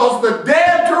Jesus caused the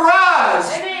dead to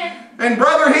rise. Amen. And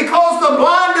brother, he caused the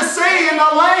blind to see and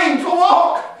the lame to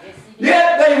walk.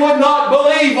 Yet they would not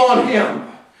believe on him.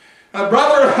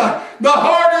 Brother, the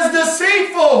heart is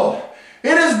deceitful.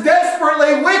 It is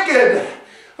desperately wicked.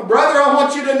 Brother, I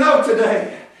want you to know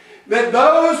today that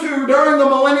those who during the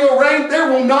millennial reign,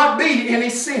 there will not be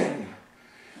any sin.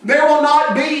 There will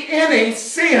not be any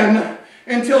sin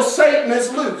until Satan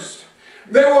is loosed.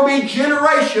 There will be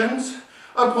generations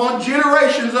upon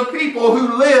generations of people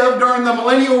who live during the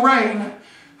millennial reign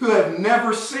who have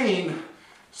never seen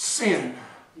sin.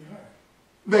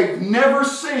 They've never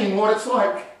seen what it's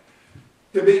like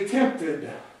to be tempted.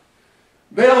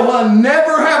 They'll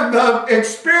never have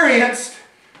experienced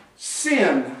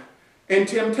sin and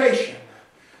temptation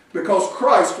because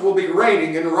Christ will be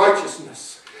reigning in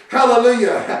righteousness.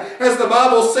 Hallelujah. As the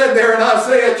Bible said there in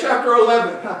Isaiah chapter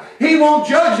 11, he won't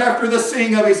judge after the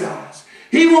seeing of his eyes.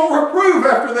 He won't reprove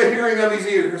after the hearing of his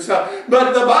ears.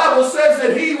 But the Bible says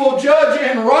that he will judge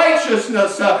in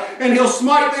righteousness and he'll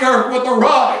smite the earth with a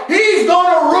rod. He's going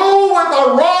to rule with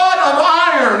a rod of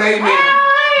iron. Amen.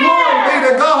 Glory be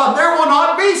to God. There will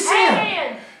not be sin.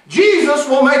 Amen. Jesus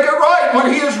will make it right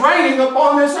when he is reigning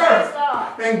upon this earth.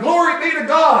 And glory be to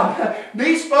God.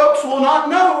 These folks will not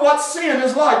know what sin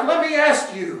is like. Let me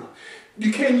ask you,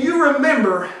 can you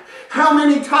remember how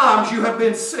many times you have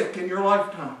been sick in your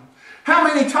lifetime? How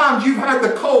many times you've had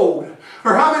the cold?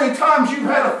 Or how many times you've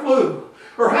had a flu?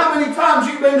 Or how many times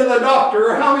you've been to the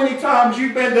doctor? Or how many times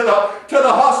you've been to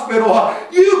the hospital?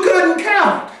 You couldn't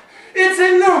count. It's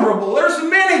innumerable. There's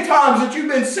many times that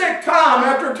you've been sick time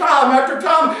after time after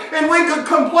time, and we could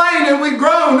complain and we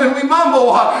groan and we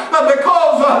mumble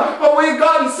because we've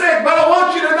gotten sick. But I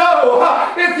want you to know,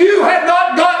 if you had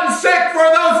not gotten sick for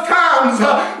those times,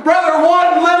 brother,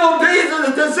 one little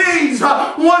disease,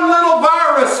 one little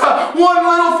virus, one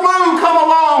little flu come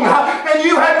along,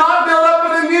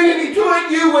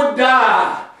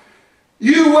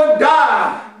 you would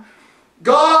die.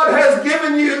 God has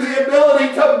given you the ability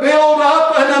to build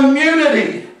up an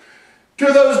immunity to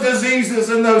those diseases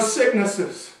and those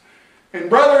sicknesses. And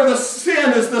brother, the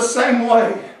sin is the same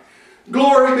way.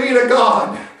 Glory be to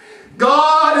God.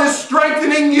 God is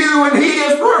strengthening you, and He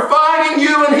is refining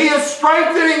you, and He is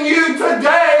strengthening you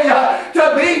today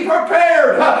to be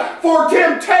prepared for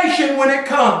temptation when it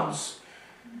comes.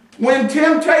 When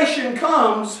temptation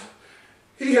comes,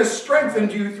 He has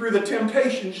strengthened you through the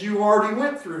temptations you already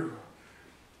went through.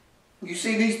 You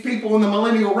see, these people in the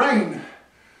millennial reign,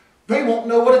 they won't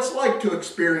know what it's like to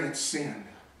experience sin.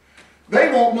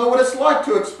 They won't know what it's like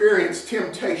to experience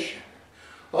temptation.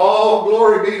 Oh,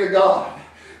 glory be to God.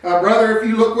 Brother, if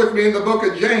you look with me in the book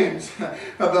of James, the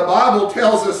Bible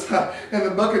tells us in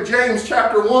the book of James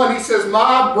chapter 1, he says,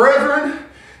 "My brethren,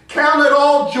 count it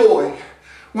all joy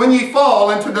when ye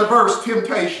fall into diverse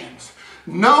temptations,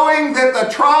 knowing that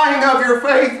the trying of your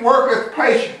faith worketh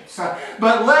patience.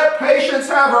 But let patience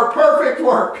have her perfect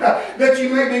work, that you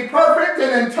may be perfect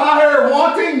and entire,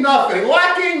 wanting nothing,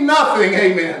 lacking nothing."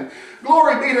 Amen.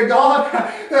 Glory be to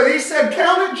God. He said,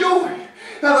 count it joy.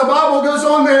 Now the Bible goes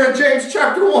on there in James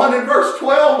chapter 1 and verse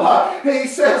 12. He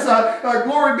says,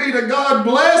 glory be to God,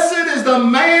 "Blessed is the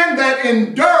man that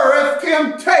endureth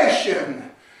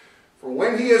temptation. For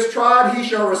when he is tried, he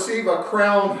shall receive a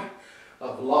crown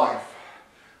of life."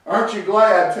 Aren't you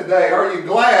glad today? Are you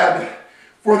glad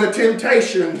for the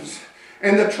temptations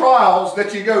and the trials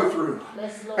that you go through?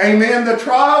 Amen. The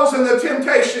trials and the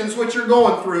temptations which you're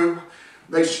going through,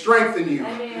 they strengthen you.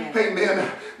 Amen.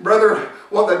 Amen. Brother,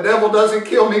 what the devil doesn't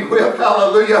kill me with,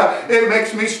 hallelujah, it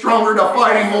makes me stronger to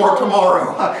fight him more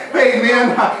tomorrow.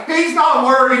 Amen. He's not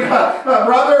worried,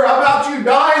 brother, about you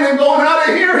dying and going out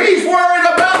of here. He's worried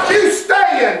about you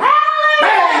staying.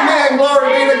 Amen.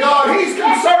 Glory be to God. He's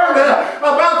concerned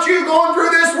about you going through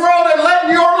this world and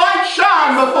letting your light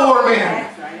shine before men.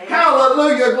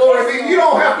 Hallelujah. Glory be. You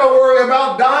don't have to worry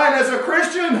about dying as a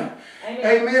Christian.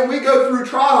 Amen. We go through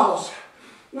trials.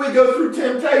 We go through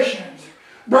temptations.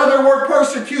 Brother, we're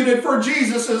persecuted for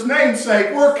Jesus' name's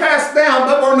sake. We're cast down,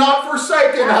 but we're not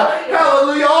forsaken.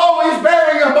 Hallelujah. Always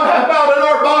bearing about in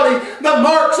our body the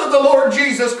marks of the Lord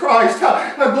Jesus Christ.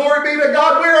 Glory be to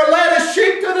God. We are led as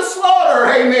sheep to the slaughter.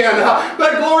 Amen.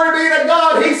 But glory be to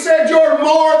God. He said, "You're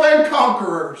more than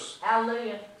conquerors."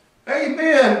 Hallelujah.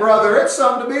 Amen, brother. It's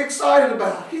something to be excited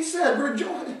about. He said,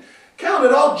 "Rejoice. Count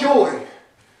it all joy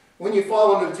when you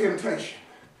fall into temptation."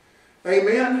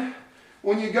 Amen.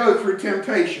 When you go through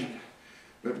temptation.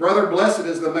 But brother, blessed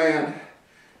is the man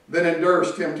that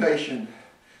endures temptation.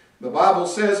 The Bible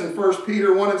says in 1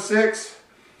 Peter 1 and 6,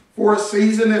 "For a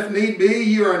season, if need be,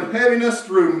 you are in heaviness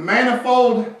through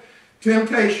manifold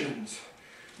temptations,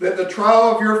 that the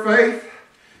trial of your faith,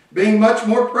 being much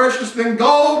more precious than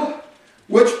gold,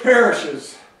 which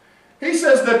perishes." He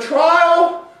says the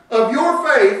trial of your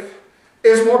faith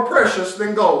is more precious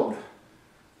than gold.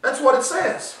 That's what it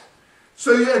says.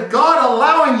 So God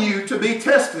allowing you to be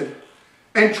tested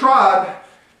and tried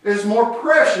is more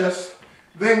precious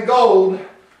than gold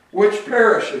which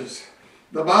perishes.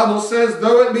 The Bible says,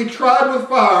 "Though it be tried with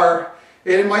fire,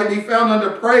 it might be found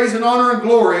unto praise and honor and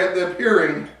glory at the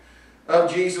appearing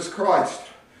of Jesus Christ."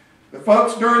 The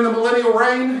folks during the millennial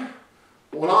reign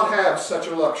will not have such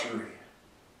a luxury.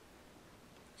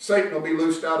 Satan will be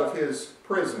loosed out of his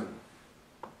prison.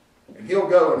 And he'll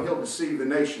go and he'll deceive the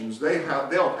nations.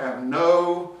 They'll have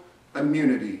no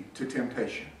immunity to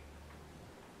temptation.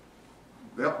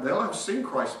 They'll have seen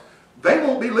Christ. They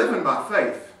won't be living by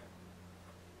faith.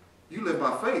 You live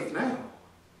by faith now.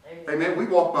 Amen. We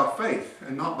walk by faith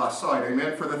and not by sight.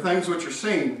 Amen. For the things which are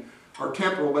seen are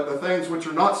temporal, but the things which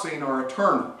are not seen are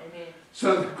eternal. Amen.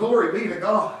 So glory be to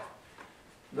God.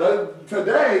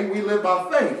 Today we live by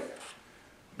faith.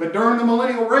 But during the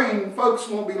millennial reign, folks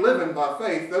won't be living by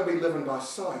faith. They'll be living by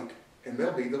sight. And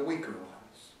they'll be the weaker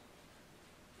ones.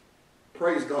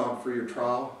 Praise God for your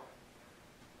trial.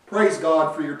 Praise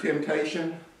God for your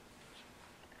temptation.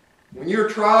 When you're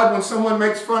tried, when someone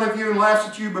makes fun of you and laughs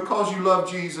at you because you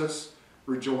love Jesus,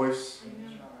 rejoice.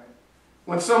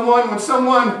 When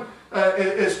someone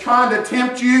is trying to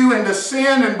tempt you into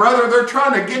sin, and brother, they're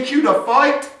trying to get you to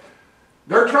fight,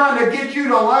 they're trying to get you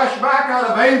to lash back out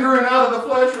of anger and out of the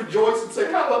flesh, rejoice and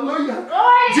say, "Hallelujah.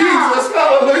 Jesus,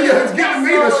 hallelujah, has given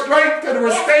me the strength to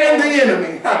withstand the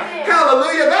enemy."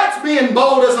 Hallelujah. That's being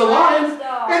bold as a lion.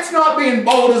 It's not being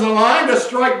bold as a lion to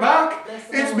strike back.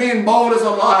 It's being bold as a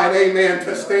lion, amen,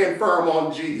 to stand firm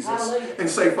on Jesus and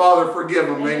say, "Father, forgive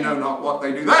them. They know not what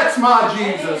they do." That's my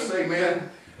Jesus,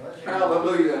 amen.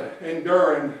 Hallelujah.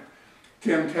 Enduring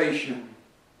temptation.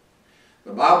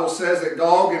 The Bible says that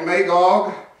Gog and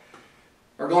Magog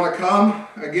are going to come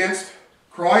against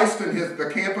Christ and the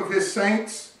camp of his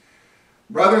saints,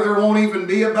 brother, there won't even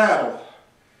be a battle.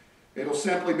 It'll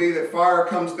simply be that fire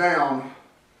comes down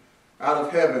out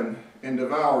of heaven and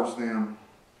devours them.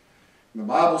 The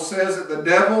Bible says that the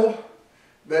devil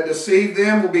that deceived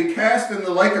them will be cast in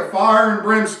the lake of fire and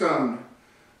brimstone,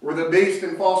 where the beast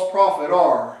and false prophet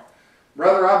are.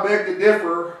 Brother, I beg to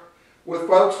differ with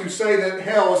folks who say that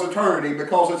hell is eternity,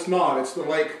 because it's not. It's the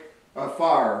lake of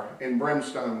fire and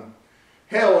brimstone.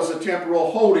 Hell is a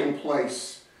temporal holding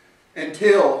place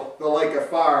until the lake of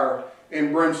fire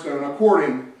and brimstone,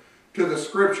 according to the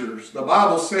Scriptures. The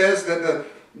Bible says that the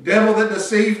devil that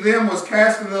deceived them was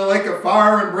cast into the lake of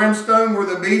fire and brimstone, where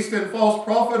the beast and false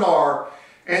prophet are,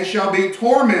 and shall be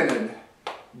tormented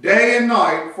day and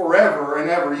night forever and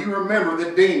ever. You remember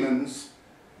the demons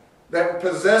that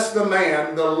possessed the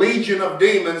man, the legion of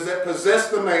demons that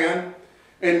possessed the man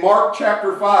in Mark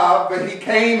chapter 5, that he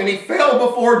came and he fell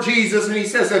before Jesus and he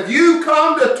says, have you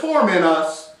come to torment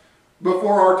us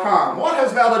before our time? What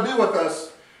hast thou to do with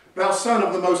us, thou Son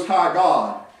of the Most High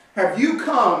God? Have you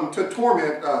come to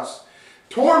torment us?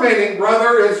 Tormenting,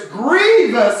 brother, is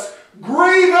grievous,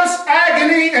 grievous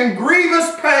agony and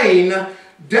grievous pain,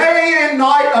 day and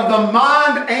night, of the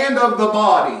mind and of the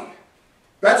body.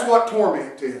 That's what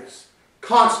torment is.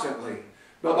 Constantly.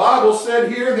 The Bible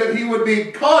said here that he would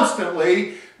be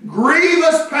constantly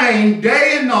grievous pain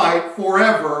day and night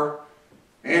forever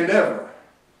and ever.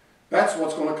 That's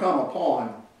what's going to come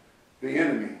upon the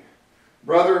enemy.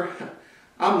 Brother,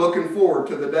 I'm looking forward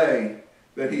to the day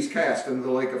that he's cast into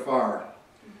the lake of fire.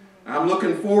 I'm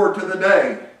looking forward to the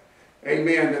day,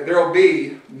 amen, that there will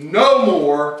be no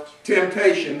more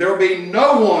temptation. There will be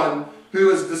no one who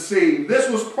is deceived. This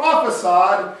was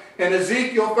prophesied in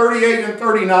Ezekiel 38 and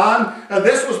 39. And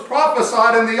this was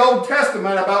prophesied in the Old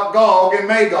Testament about Gog and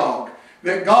Magog.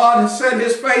 That God set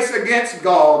his face against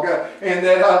Gog, and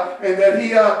that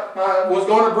he was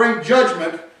going to bring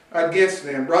judgment against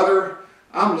them. Brother,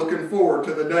 I'm looking forward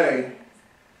to the day.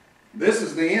 This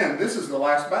is the end. This is the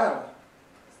last battle.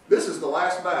 This is the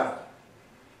last battle.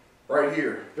 Right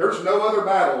here. There's no other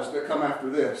battles that come after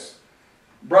this.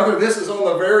 Brother, this is on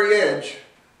the very edge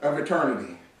of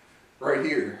eternity. Right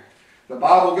here. The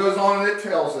Bible goes on and it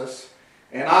tells us,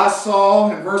 and I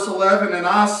saw, in verse 11, and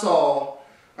I saw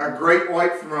a great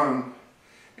white throne,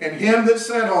 and him that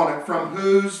sat on it, from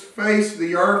whose face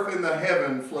the earth and the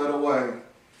heaven fled away.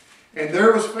 And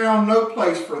there was found no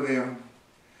place for them.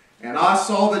 And I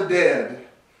saw the dead,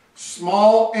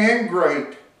 small and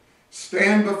great,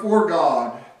 stand before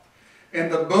God.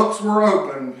 And the books were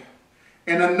opened.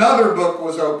 And another book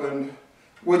was opened,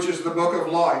 which is the book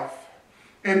of life.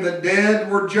 And the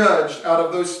dead were judged out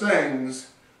of those things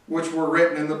which were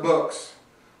written in the books,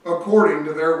 according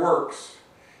to their works.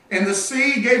 And the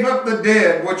sea gave up the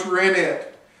dead which were in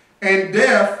it. And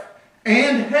death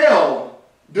and hell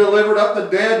delivered up the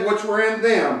dead which were in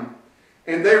them.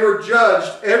 And they were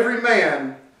judged every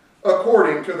man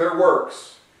according to their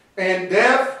works. And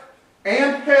death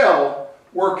and hell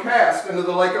were cast into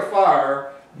the lake of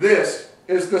fire. This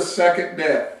is the second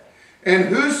death. And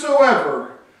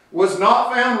whosoever was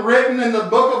not found written in the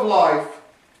book of life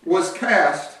was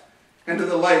cast into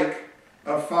the lake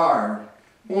of fire.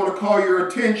 I want to call your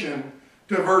attention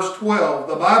to verse 12.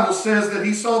 The Bible says that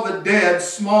he saw the dead,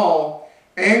 small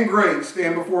and great,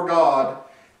 stand before God,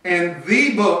 and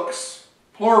the books,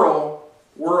 plural,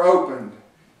 were opened.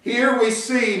 Here we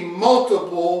see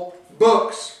multiple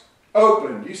books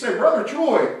opened. You say, Brother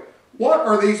Troy, what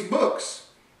are these books?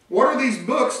 What are these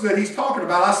books that he's talking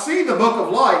about? I see the book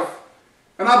of life,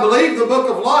 and I believe the book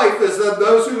of life is that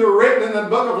those who are written in the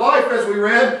book of life, as we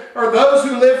read, are those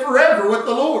who live forever with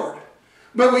the Lord.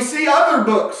 But we see other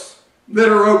books that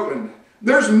are opened.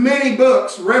 There's many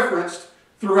books referenced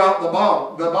throughout the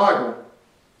Bible.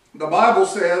 The Bible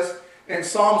says in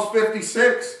Psalms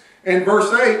 56 and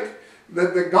verse 8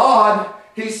 that the God,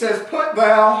 he says, put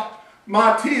thou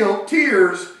my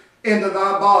tears into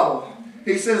thy bottle.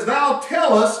 He says, thou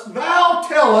tellest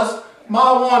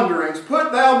my wanderings.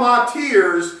 Put thou my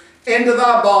tears into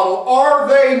thy bottle. Are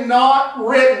they not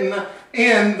written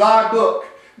in thy book?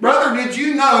 Brother, did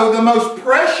you know the most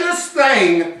precious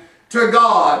thing to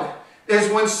God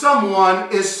is when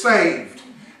someone is saved?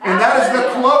 And that is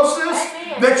the closest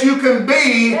that you can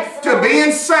be to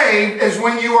being saved, is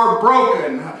when you are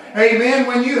broken. Amen.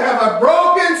 When you have a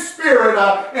broken spirit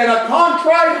and a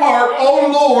contrite heart, O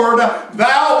Lord,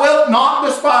 thou wilt not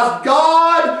despise.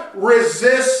 God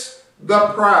resists the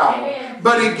proud,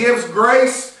 but he gives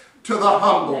grace to the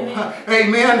humble.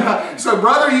 Amen. So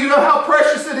brother, you know how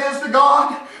precious it is to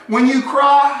God when you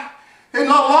cry. And a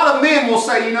lot of men will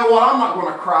say, you know what, I'm not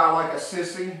going to cry like a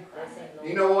sissy.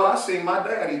 You know what? I seen my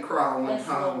daddy cry one Yes,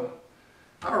 time. Lord.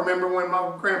 I remember when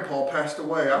my grandpa passed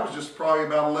away. I was just probably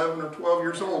about 11 or 12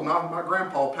 years old. My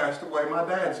grandpa passed away, my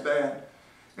dad's dad.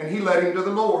 And he led him to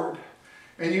the Lord.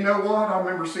 And you know what? I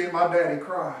remember seeing my daddy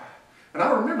cry. And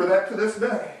I remember that to this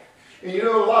day. And you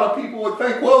know, a lot of people would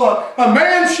think, well, a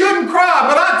man shouldn't cry.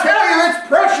 But I tell you, it's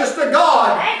precious to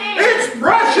God. Amen. It's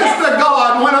precious to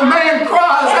God when a man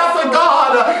cries out to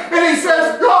God. And he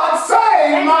says, God,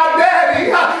 save my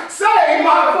daddy. Save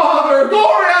my father.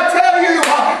 Glory, I tell you,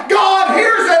 God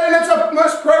hears it. And it's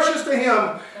most precious to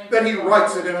him that he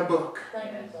writes it in a book.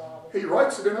 Thank you, Father. He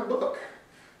writes it in a book.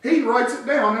 He writes it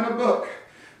down in a book.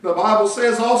 The Bible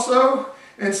says also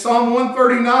in Psalm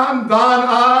 139, thine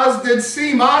eyes did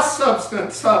see my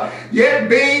substance, yet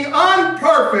being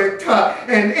unperfect,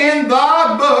 and in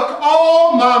thy book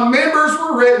all my members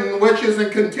were written, which is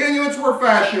in continuance were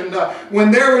fashioned,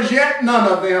 when there was yet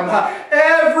none of them.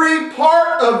 Every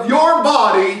part of your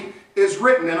body is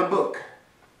written in a book.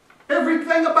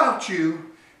 Everything about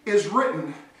you is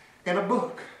written in a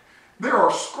book. There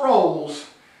are scrolls.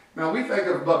 Now we think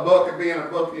of a book as being a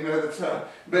book, you know, that's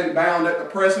been bound at the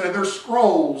present. And there's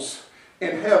scrolls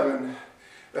in heaven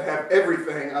that have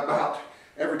everything about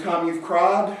every time you've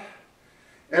cried,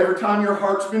 every time your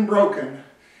heart's been broken,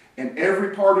 and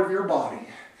every part of your body.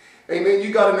 Amen.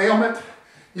 You got an ailment.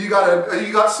 You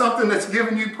got something that's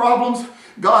giving you problems.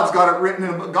 God's got it written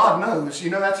in a book. God knows. You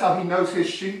know, that's how he knows his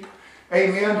sheep.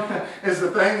 Amen. As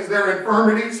the things, their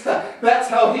infirmities. That's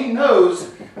how he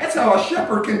knows. That's how a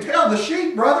shepherd can tell the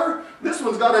sheep, brother. This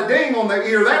one's got a ding on the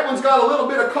ear. That one's got a little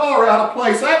bit of color out of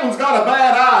place. That one's got a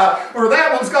bad eye. Or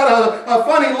that one's got a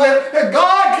funny lip.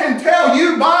 God can tell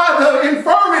you by the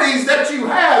infirmities that you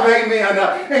have. Amen.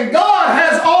 And God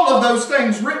has all of those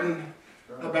things written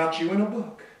about you in a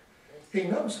book. He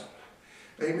knows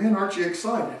them. Amen. Aren't you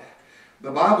excited?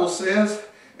 The Bible says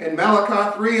in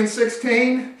Malachi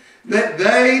 3:16, that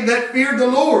they that feared the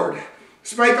Lord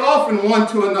spake often one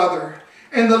to another,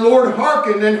 and the Lord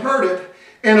hearkened and heard it,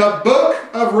 and a book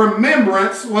of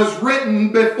remembrance was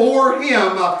written before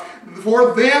him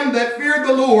for them that feared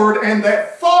the Lord and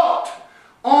that thought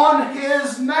on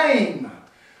his name.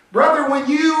 Brother, when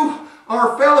you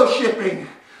are fellowshipping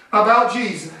about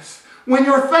Jesus, when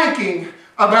you're thinking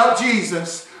about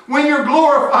Jesus, when you're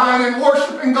glorifying and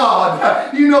worshiping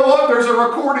God, you know what? There's a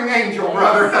recording angel,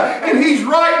 brother. And he's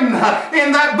writing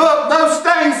in that book those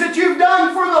things that you've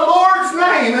done for the Lord's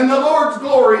name and the Lord's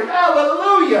glory.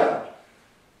 Hallelujah.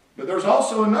 But there's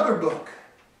also another book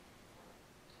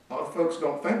a lot of folks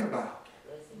don't think about.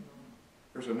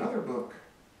 There's another book.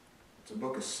 It's a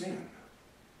book of sin.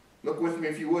 Look with me,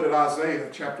 if you would, at Isaiah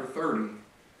chapter 30.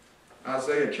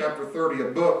 Isaiah chapter 30,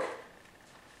 a book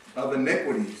of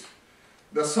iniquities.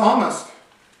 The psalmist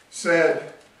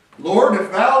said, Lord,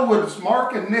 if thou wouldst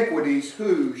mark iniquities,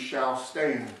 who shall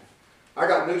stand? I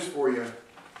got news for you.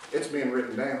 It's being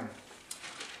written down.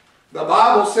 The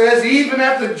Bible says, even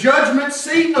at the judgment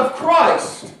seat of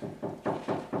Christ,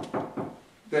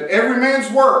 that every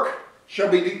man's work shall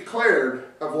be declared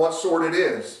of what sort it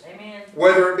is. Amen.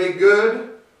 Whether it be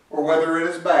good or whether it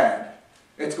is bad,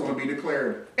 it's going to be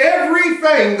declared.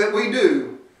 Everything that we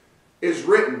do is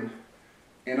written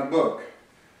in a book.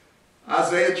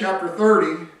 Isaiah chapter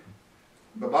 30,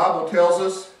 the Bible tells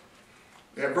us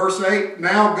at verse 8,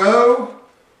 now go,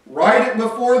 write it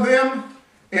before them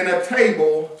in a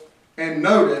table and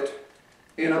note it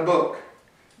in a book,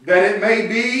 that it may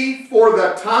be for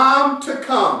the time to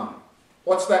come.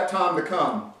 What's that time to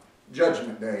come?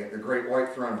 Judgment day at the great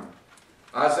white throne.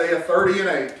 Isaiah 30 and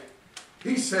 8.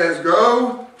 He says,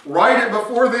 go, write it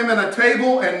before them in a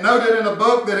table and note it in a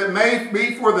book, that it may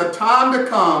be for the time to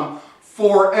come,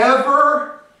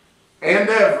 forever and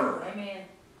ever. Amen.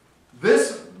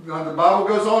 This, the Bible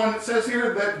goes on and it says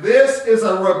here that this is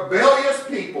a rebellious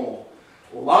people,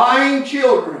 lying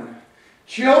children,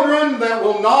 children that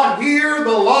will not hear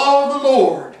the law of the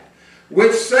Lord,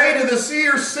 which say to the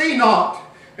seers, see not,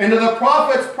 and to the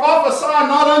prophets, prophesy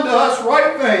not unto us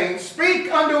right things,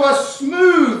 speak unto us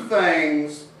smooth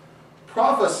things,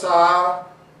 prophesy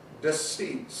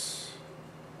deceits.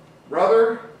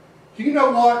 Brother, do you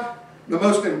know what the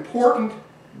most important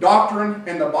doctrine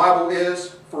in the Bible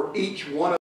is for each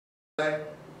one of us today?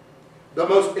 The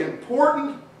most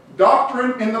important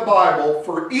doctrine in the Bible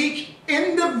for each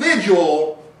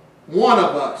individual one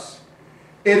of us.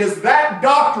 It is that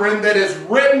doctrine that is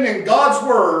written in God's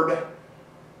Word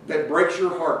that breaks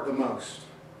your heart the most.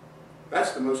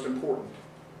 That's the most important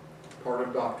part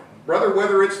of doctrine. Brother,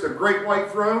 whether it's the great white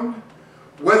throne,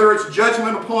 whether it's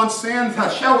judgment upon sin,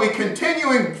 shall we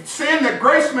continue in sin that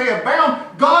grace may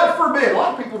abound? God forbid. A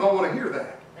lot of people don't want to hear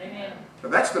that. Amen.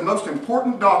 But that's the most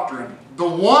important doctrine. the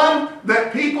one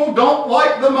that people don't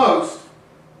like the most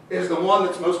is the one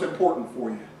that's most important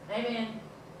for you. Amen.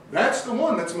 That's the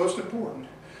one that's most important.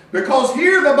 Because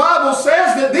here the Bible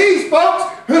says that these folks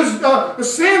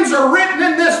whose sins are written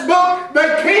in this book, they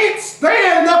can't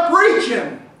stand the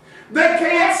preaching. They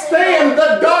can't stand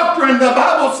the doctrine. The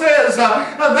Bible says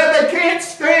that they can't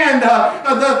stand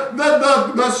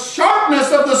the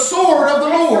sharpness of the sword of the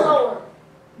Lord.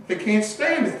 They can't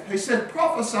stand it. They said,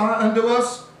 prophesy unto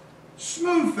us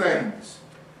smooth things.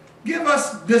 Give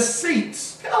us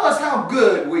deceits. Tell us how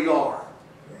good we are.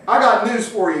 I got news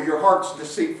for you. Your heart's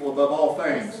deceitful above all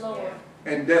things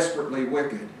and desperately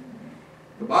wicked.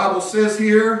 The Bible says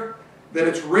here that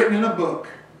it's written in a book.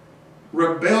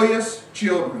 Rebellious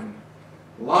children,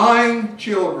 lying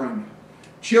children,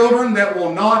 children that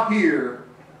will not hear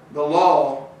the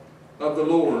law of the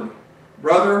Lord.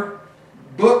 Brother,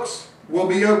 books will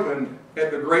be opened at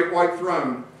the great white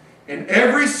throne, and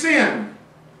every sin,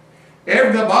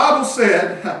 the Bible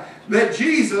said that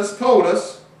Jesus told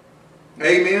us,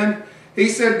 amen, he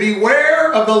said,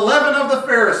 beware of the leaven of the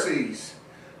Pharisees,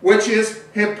 which is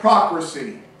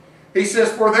hypocrisy. He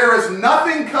says, for there is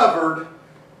nothing covered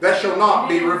that shall not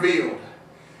be revealed.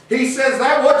 He says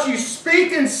that what you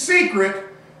speak in secret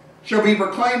shall be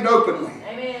proclaimed openly.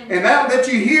 Amen. And that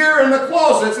you hear in the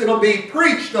closets, it'll be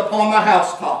preached upon the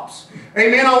housetops.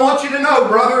 Amen. I want you to know,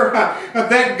 brother,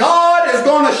 that God is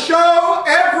going to show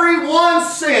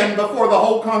everyone's sin before the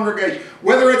whole congregation.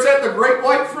 Whether it's at the great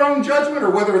white throne judgment or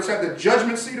whether it's at the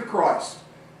judgment seat of Christ.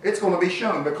 It's going to be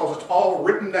shown because it's all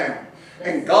written down.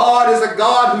 And God is a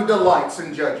God who delights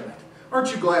in judgment.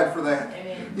 Aren't you glad for that?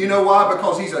 Amen. You know why?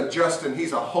 Because He's a just and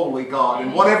He's a holy God.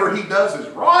 And whatever He does is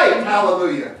right.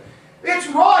 Hallelujah. It's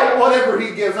right, whatever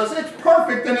He gives us. It's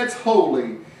perfect and it's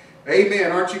holy.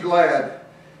 Amen. Aren't you glad?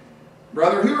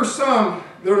 Brother, who are some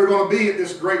that are going to be at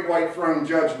this great white throne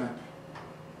judgment?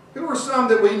 Who are some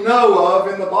that we know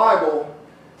of in the Bible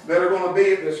that are going to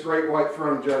be at this great white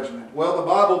throne judgment? Well, the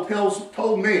Bible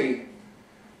told me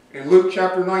in Luke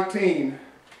chapter 19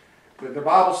 that the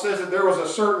Bible says that there was a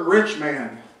certain rich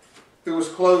man who was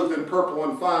clothed in purple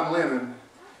and fine linen,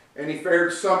 and he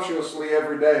fared sumptuously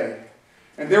every day.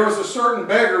 And there was a certain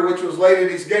beggar which was laid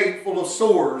at his gate full of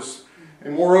sores,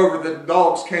 and moreover the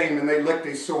dogs came and they licked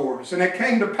his sores. And it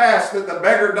came to pass that the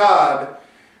beggar died,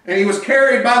 and he was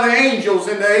carried by the angels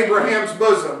into Abraham's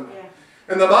bosom.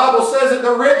 And the Bible says that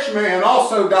the rich man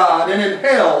also died, and in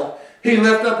hell he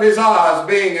lifted up his eyes,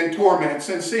 being in torments,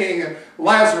 and seeing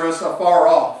Lazarus afar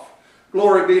off.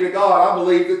 Glory be to God. I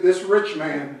believe that this rich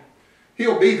man,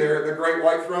 he'll be there at the great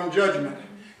white throne judgment.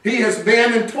 He has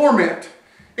been in torment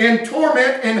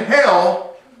in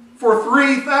hell for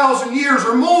 3,000 years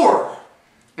or more.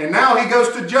 And now he goes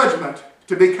to judgment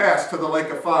to be cast to the lake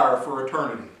of fire for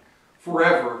eternity,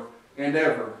 forever and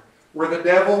ever, where the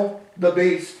devil, the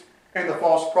beast, and the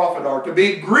false prophet are, to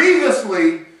be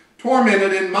grievously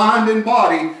tormented in mind and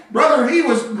body. Brother, he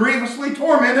was grievously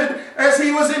tormented as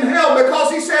he was in hell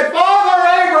because he said,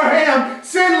 Father Abraham,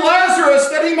 send Lazarus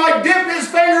that he might dip his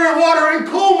finger in water and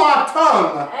cool my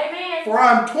tongue. Amen. For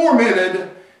I'm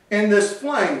tormented in this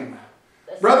flame.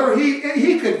 Brother,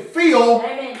 he could feel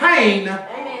pain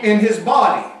in his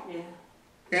body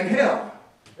in hell.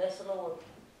 Bless the Lord.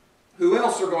 Who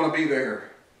else are going to be there?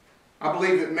 I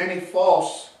believe that many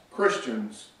false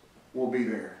Christians will be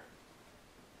there.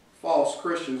 False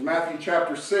Christians. Matthew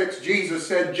chapter 6, Jesus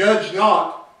said, judge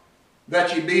not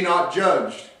that ye be not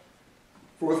judged.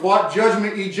 For with what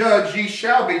judgment ye judge, ye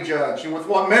shall be judged. And with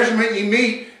what measurement ye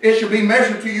meet, it shall be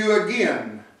measured to you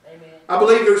again. Amen. I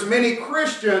believe there's many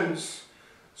Christians,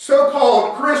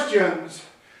 so-called Christians,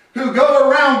 who go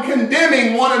around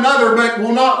condemning one another but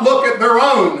will not look at their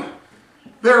own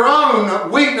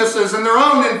weaknesses and their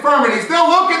own infirmities. They'll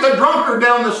look at the drunkard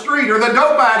down the street or the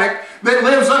dope addict that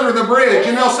lives under the bridge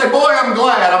and they'll say, boy, I'm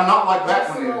glad I'm not like that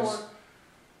one is.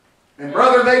 And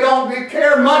brother, they don't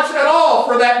care much at all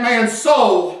for that man's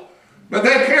soul, but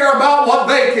they care about what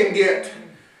they can get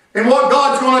and what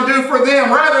God's going to do for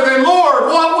them rather than, Lord,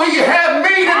 what will you have me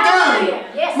to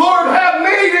do? Yes. Lord, have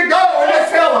me to go and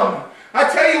to tell them. I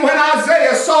tell you, when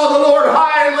Isaiah saw the Lord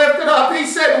high and lifted up, he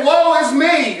said, woe is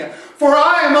me, for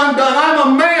I am undone.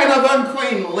 I'm a man of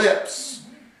unclean lips.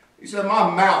 He said,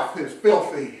 my mouth is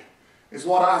filthy, is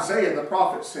what Isaiah the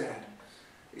prophet said.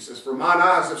 He says, for mine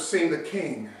eyes have seen the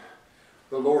King,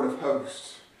 the Lord of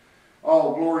hosts.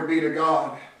 Oh, glory be to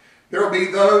God. There will be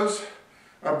those,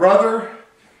 a brother,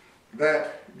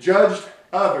 that judged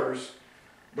others,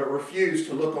 but refused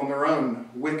to look on their own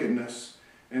wickedness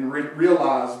and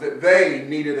realized that they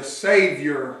needed a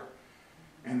Savior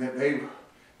and that they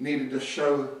needed to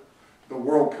show the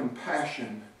world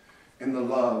compassion and the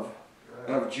love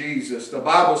of Jesus. The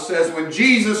Bible says when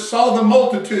Jesus saw the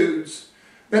multitudes,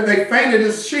 that they fainted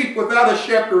as sheep without a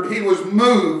shepherd, he was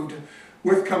moved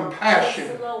with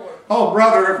compassion. Oh,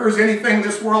 brother, if there's anything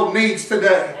this world needs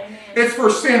today, it's for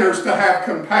sinners to have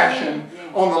compassion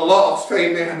on the lost.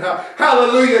 Amen.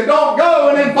 Hallelujah. Don't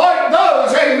go and invite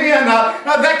those, amen,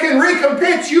 that can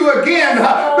recompense you again.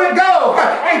 But go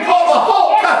and call the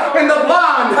halt and the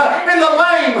blind and the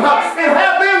lame and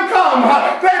have them come.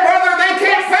 Hey, brother, they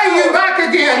can't pay you back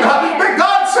again. But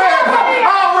God said,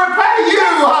 I'll repay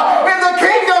you in the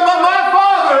kingdom of my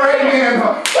Father. Amen.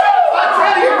 I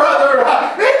tell you, brother,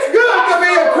 it's good to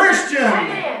be a Christian.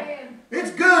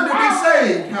 It's good to be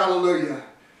saved. Hallelujah.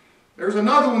 There's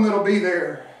another one that'll be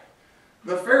there.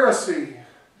 The Pharisee.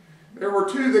 There were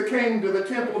two that came to the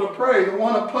temple to pray. The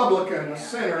one a publican, a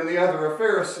sinner, and the other a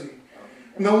Pharisee.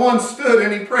 And the one stood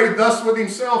and he prayed thus with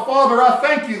himself, Father, I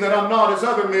thank you that I'm not as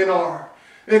other men are.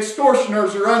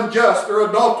 Extortioners or unjust or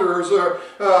adulterers or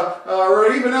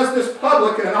even as this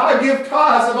publican. I give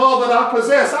tithes of all that I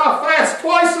possess. I fast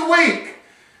twice a week.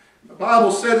 The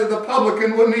Bible said that the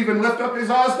publican wouldn't even lift up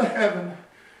his eyes to heaven.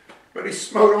 But he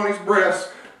smote on his breast.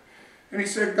 And he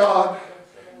said, God,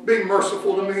 be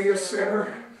merciful to me, a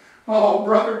sinner. Oh,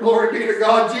 brother, glory be to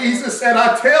God. Jesus said,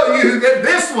 I tell you that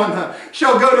this one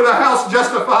shall go to the house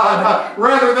justified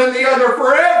rather than the other.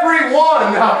 For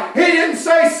everyone, he didn't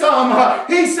say some,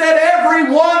 he said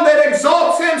everyone that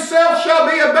exalts himself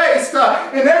shall be abased,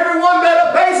 and everyone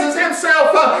that abases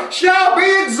himself shall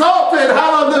be exalted.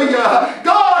 Hallelujah.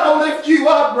 God will lift you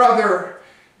up, brother,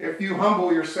 if you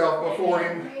humble yourself before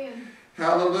him.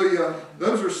 Hallelujah.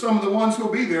 Those are some of the ones who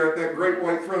will be there at that great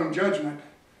white throne judgment.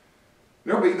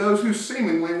 There'll be those who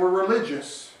seemingly were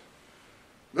religious.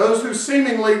 Those who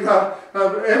seemingly,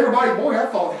 everybody, boy, I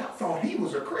thought he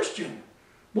was a Christian.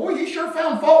 Boy, he sure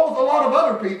found fault with a lot of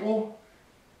other people.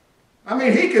 I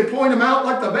mean, he could point them out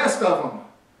like the best of them.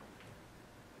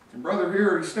 And brother,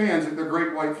 here he stands at the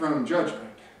great white throne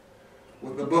judgment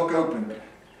with the book opened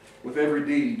with every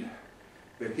deed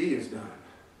that he has done.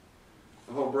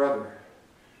 Oh, brother,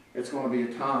 it's going to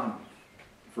be a time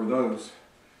for those.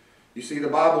 You see, the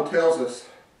Bible tells us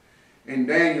in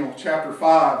Daniel chapter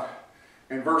 5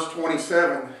 and verse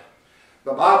 27,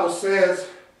 the Bible says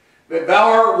that thou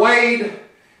art weighed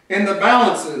in the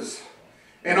balances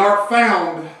and art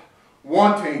found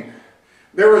wanting.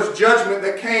 There was judgment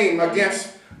that came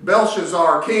against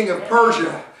Belshazzar, king of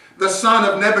Persia, the son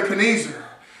of Nebuchadnezzar.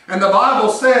 And the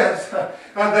Bible says that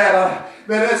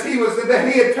as he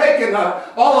had taken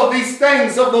all of these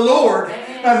things of the Lord,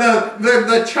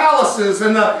 the chalices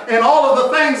and all of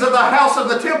the things of the house of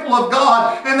the temple of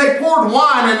God, and they poured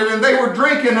wine in it, and they were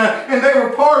drinking and they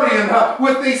were partying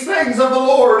with these things of the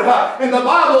Lord. And the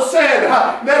Bible said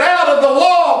that out of the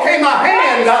wall came a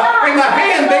hand, and the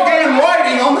hand began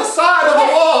writing on the side of the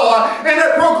wall, and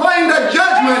it proclaimed a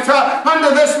judgment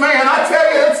unto this man. I tell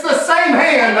you, it's the same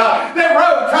hand that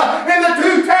wrote in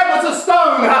the 2 tablets of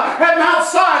stone at Mount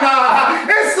Sinai.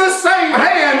 It's the same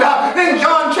hand in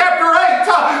John chapter 8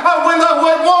 when the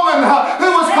woman who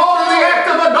was caught in the act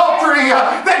of adultery,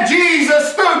 that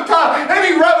Jesus stooped and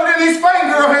he wrote in his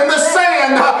finger in the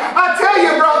sand. I tell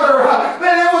you, brother,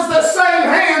 that it was the same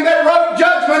hand that wrote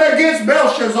judgment against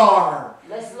Belshazzar.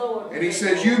 And he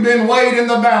says, you've been weighed in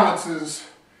the balances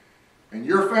and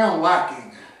you're found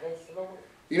lacking.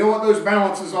 You know what those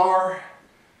balances are?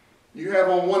 You have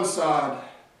on one side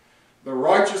the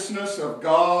righteousness of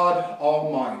God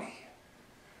Almighty,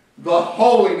 the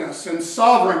holiness and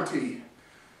sovereignty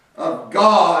of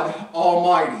God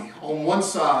Almighty on one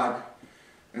side,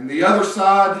 and the other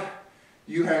side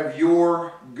you have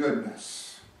your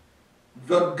goodness.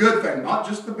 The good thing, not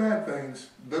just the bad things,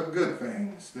 the good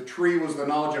things. The tree was the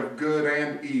knowledge of good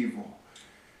and evil.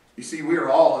 You see, we are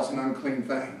all as an unclean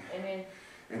thing. Amen.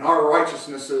 And our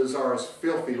righteousnesses are as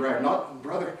filthy rags.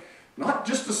 Not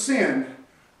just a sin,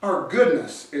 our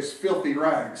goodness is filthy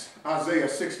rags. Isaiah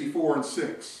 64 and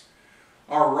 6.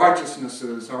 Our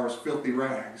righteousnesses are as filthy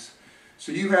rags.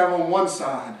 So you have on one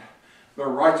side the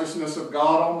righteousness of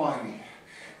God Almighty.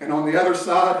 And on the other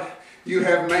side, you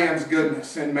have man's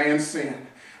goodness and man's sin.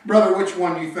 Brother, which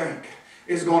one do you think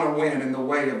is going to win in the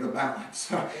way of the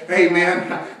balance?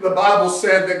 Amen. The Bible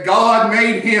said that God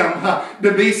made him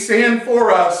to be sin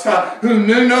for us who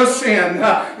knew no sin,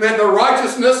 that the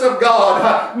righteousness of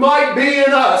God might be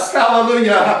in us.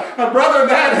 Hallelujah. Brother,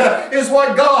 that is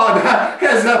what God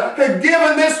has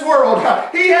given this world.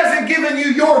 He hasn't given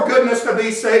you your goodness to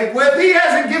be saved with. He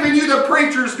hasn't given you the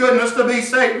preacher's goodness to be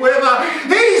saved with.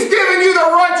 He's given you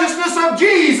the righteousness of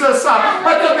Jesus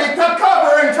to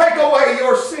cover and take away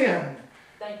your sin.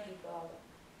 Thank you, Father.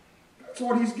 That's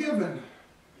what he's given.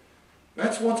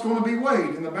 That's what's going to be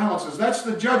weighed in the balances. That's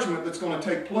the judgment that's going to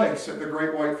take place at the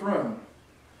great white throne.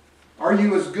 Are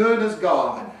you as good as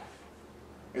God?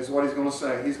 Is what he's going to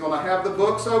say. He's going to have the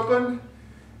books open,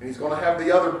 and he's going to have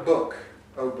the other book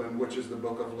open, which is the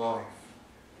book of life.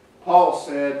 Paul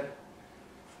said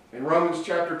in Romans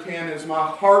chapter 10, it is my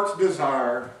heart's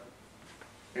desire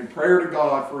and prayer to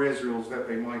God for Israel's that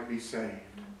they might be saved.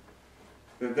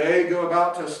 That they go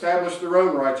about to establish their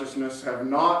own righteousness, have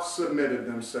not submitted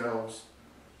themselves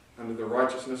unto the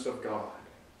righteousness of God.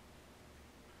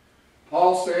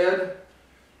 Paul said,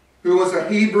 who was a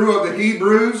Hebrew of the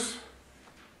Hebrews,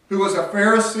 who was a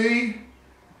Pharisee,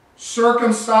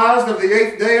 circumcised of the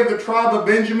 8th day of the tribe of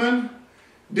Benjamin,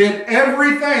 did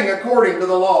everything according to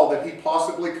the law that he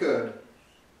possibly could.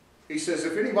 He says,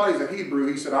 if anybody's a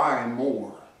Hebrew, he said, I am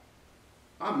more.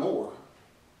 I'm more.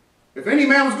 If any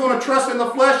man was going to trust in the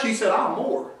flesh, he said, I'm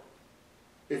more.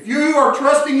 If you are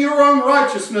trusting your own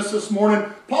righteousness this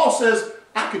morning, Paul says,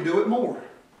 I could do it more.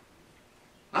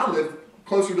 I live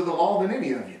closer to the law than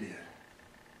any of you did.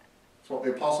 That's what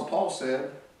the Apostle Paul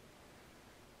said.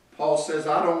 Paul says,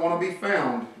 I don't want to be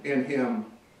found in him,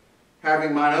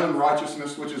 having mine own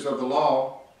righteousness, which is of the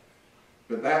law,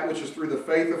 but that which is through the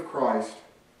faith of Christ,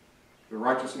 the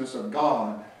righteousness of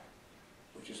God,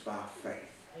 which is by faith.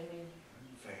 Amen.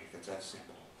 Faith, it's that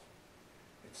simple.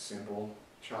 It's simple,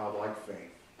 childlike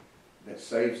faith that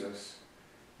saves us,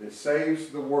 that saves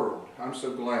the world. I'm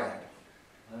so glad,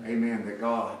 amen, that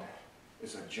God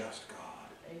is a just God.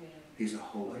 Amen. He's a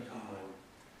holy God.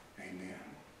 Amen.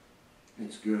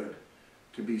 It's good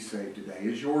to be saved today.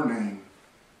 Is your name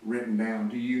written down?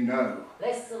 Do you know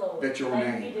Bless the Lord. that your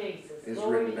Thank name you, Jesus. is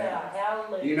Glory written to God. down?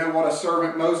 Hallelujah. You know what a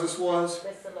servant Moses was?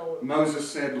 Bless the Lord. Moses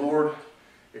said, Lord,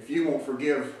 if you won't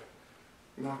forgive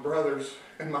my brothers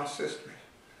and my sisters,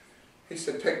 he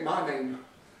said, take my name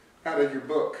out of your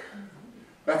book.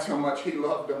 That's how much he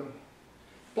loved them.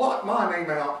 Blot my name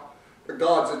out. But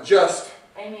God's a just,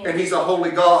 Amen. and he's a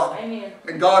holy God. Amen.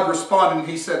 And God responded, and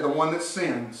he said, the one that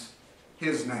sins,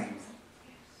 his name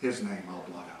I'll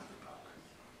blot out of the book.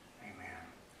 Amen.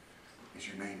 Is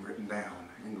your name written down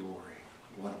in glory?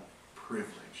 What a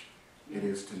privilege it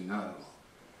is to know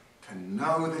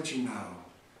that you know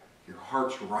your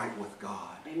heart's right with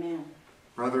God. Amen.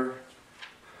 Brother,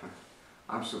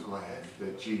 I'm so glad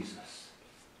that Jesus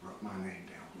wrote my name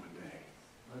down one day.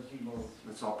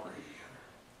 Let's all pray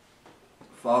together.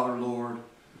 Father, Lord,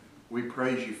 we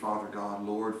praise you, Father God,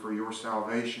 Lord, for your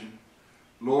salvation.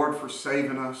 Lord, for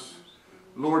saving us.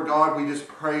 Lord God, we just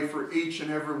pray for each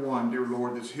and every one, dear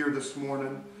Lord, that's here this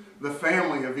morning. The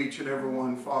family of each and every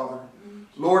one, Father.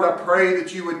 Lord, I pray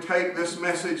that you would take this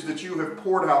message that you have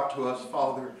poured out to us,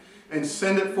 Father, and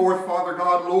send it forth, Father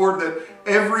God, Lord, that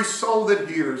every soul that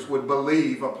hears would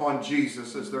believe upon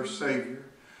Jesus as their Savior.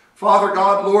 Father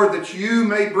God, Lord, that you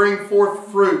may bring forth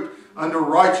fruit unto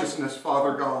righteousness,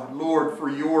 Father God, Lord, for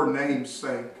your name's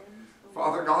sake.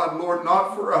 Father God, Lord,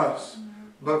 not for us,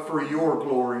 but for your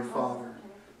glory, Father.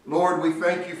 Lord, we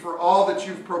thank you for all that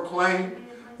you've proclaimed.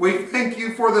 We thank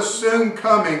you for the soon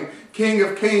coming King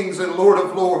of Kings and Lord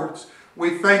of Lords.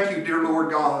 We thank you, dear Lord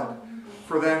God,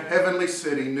 for that heavenly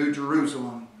city, New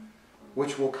Jerusalem,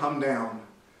 which will come down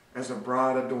as a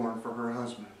bride adorned for her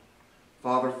husband.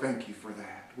 Father, thank you for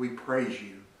that. We praise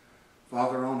you,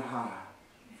 Father on high,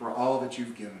 for all that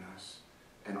you've given us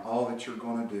and all that you're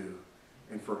going to do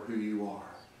and for who you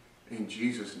are. In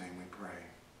Jesus' name we pray.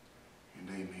 And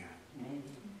amen. Amen.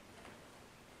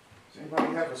 Does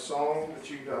anybody have a song that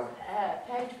you'd...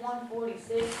 Page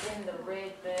 146 in the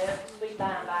red book. Sweet by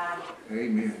and by.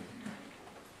 Amen.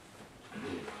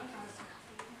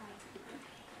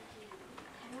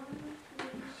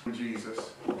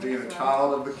 Jesus, being a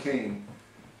child of the King.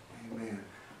 Amen.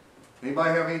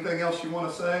 Anybody have anything else you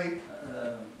want to say?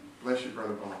 Bless you,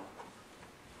 Brother Bob.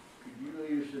 Could you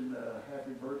lead us in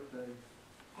happy birthday?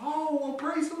 Oh, well,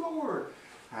 praise the Lord.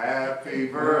 Happy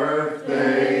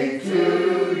birthday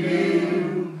to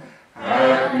you.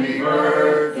 Happy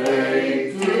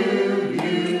birthday to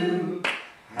you.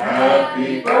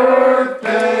 Happy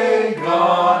birthday,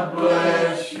 God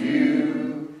bless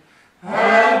you.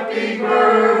 Happy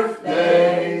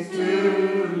birthday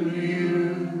to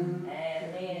you.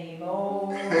 And many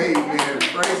more. Amen.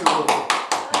 Praise the Lord.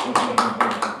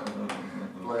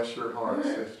 Bless your heart,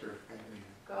 sister. Amen.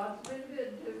 God's been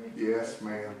good to me. Yes,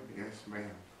 ma'am. Yes, ma'am.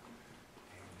 Amen.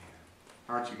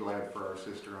 Aren't you glad for our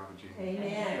sister Anna Jean?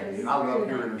 Amen. I love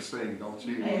hearing her sing, don't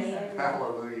you? Amen.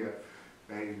 Hallelujah.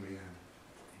 Amen.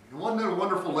 And wasn't it a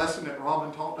wonderful lesson that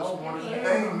Robin taught this morning? yes.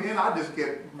 Amen. I just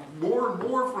get more and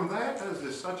more from that. That is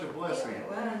just such a blessing. It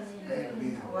was.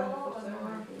 Amen. Wonderful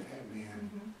sermon. Amen.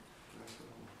 Bless the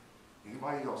Lord.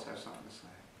 anybody else have something to say?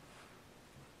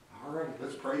 All right,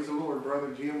 let's praise the Lord.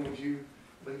 Brother Jim, would you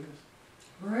lead us?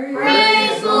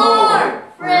 Praise the Lord,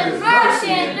 for His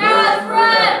mercy endureth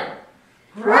forever.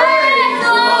 Praise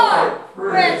the Lord,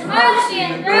 for His mercy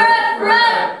endureth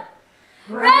forever.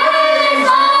 Praise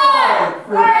the Lord,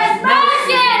 for His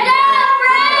mercy endureth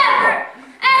forever.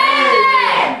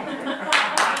 Amen.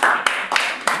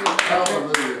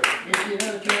 Hallelujah.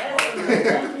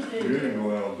 You didn't know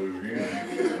how to do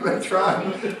it. Let's try to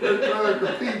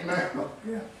repeat now.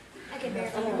 I can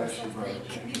barely Bless you, brother.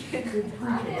 I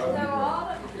didn't know all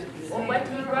of it. Well, wait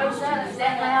till he grows up. Is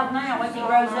that loud now? Wait till he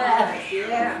grows up.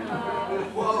 Yeah.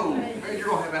 Whoa, man, you're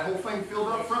gonna have that whole thing filled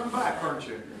up front and back, aren't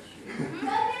you?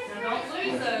 Now don't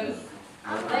lose those.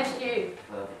 Bless you.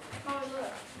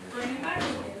 Bring them back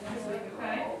next week,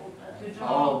 okay? Good job.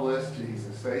 Oh, bless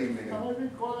Jesus. Amen.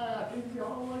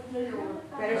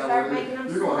 Better start making them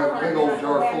You're gonna have a big old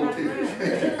jar full of tears.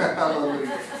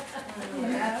 Hallelujah.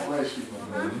 Bless you, my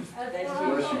brother.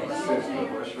 Bless you, my sister.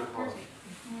 Bless your heart.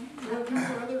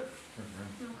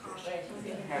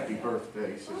 Happy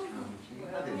birthday, Sister Jean.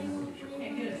 I didn't know it was your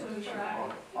birthday.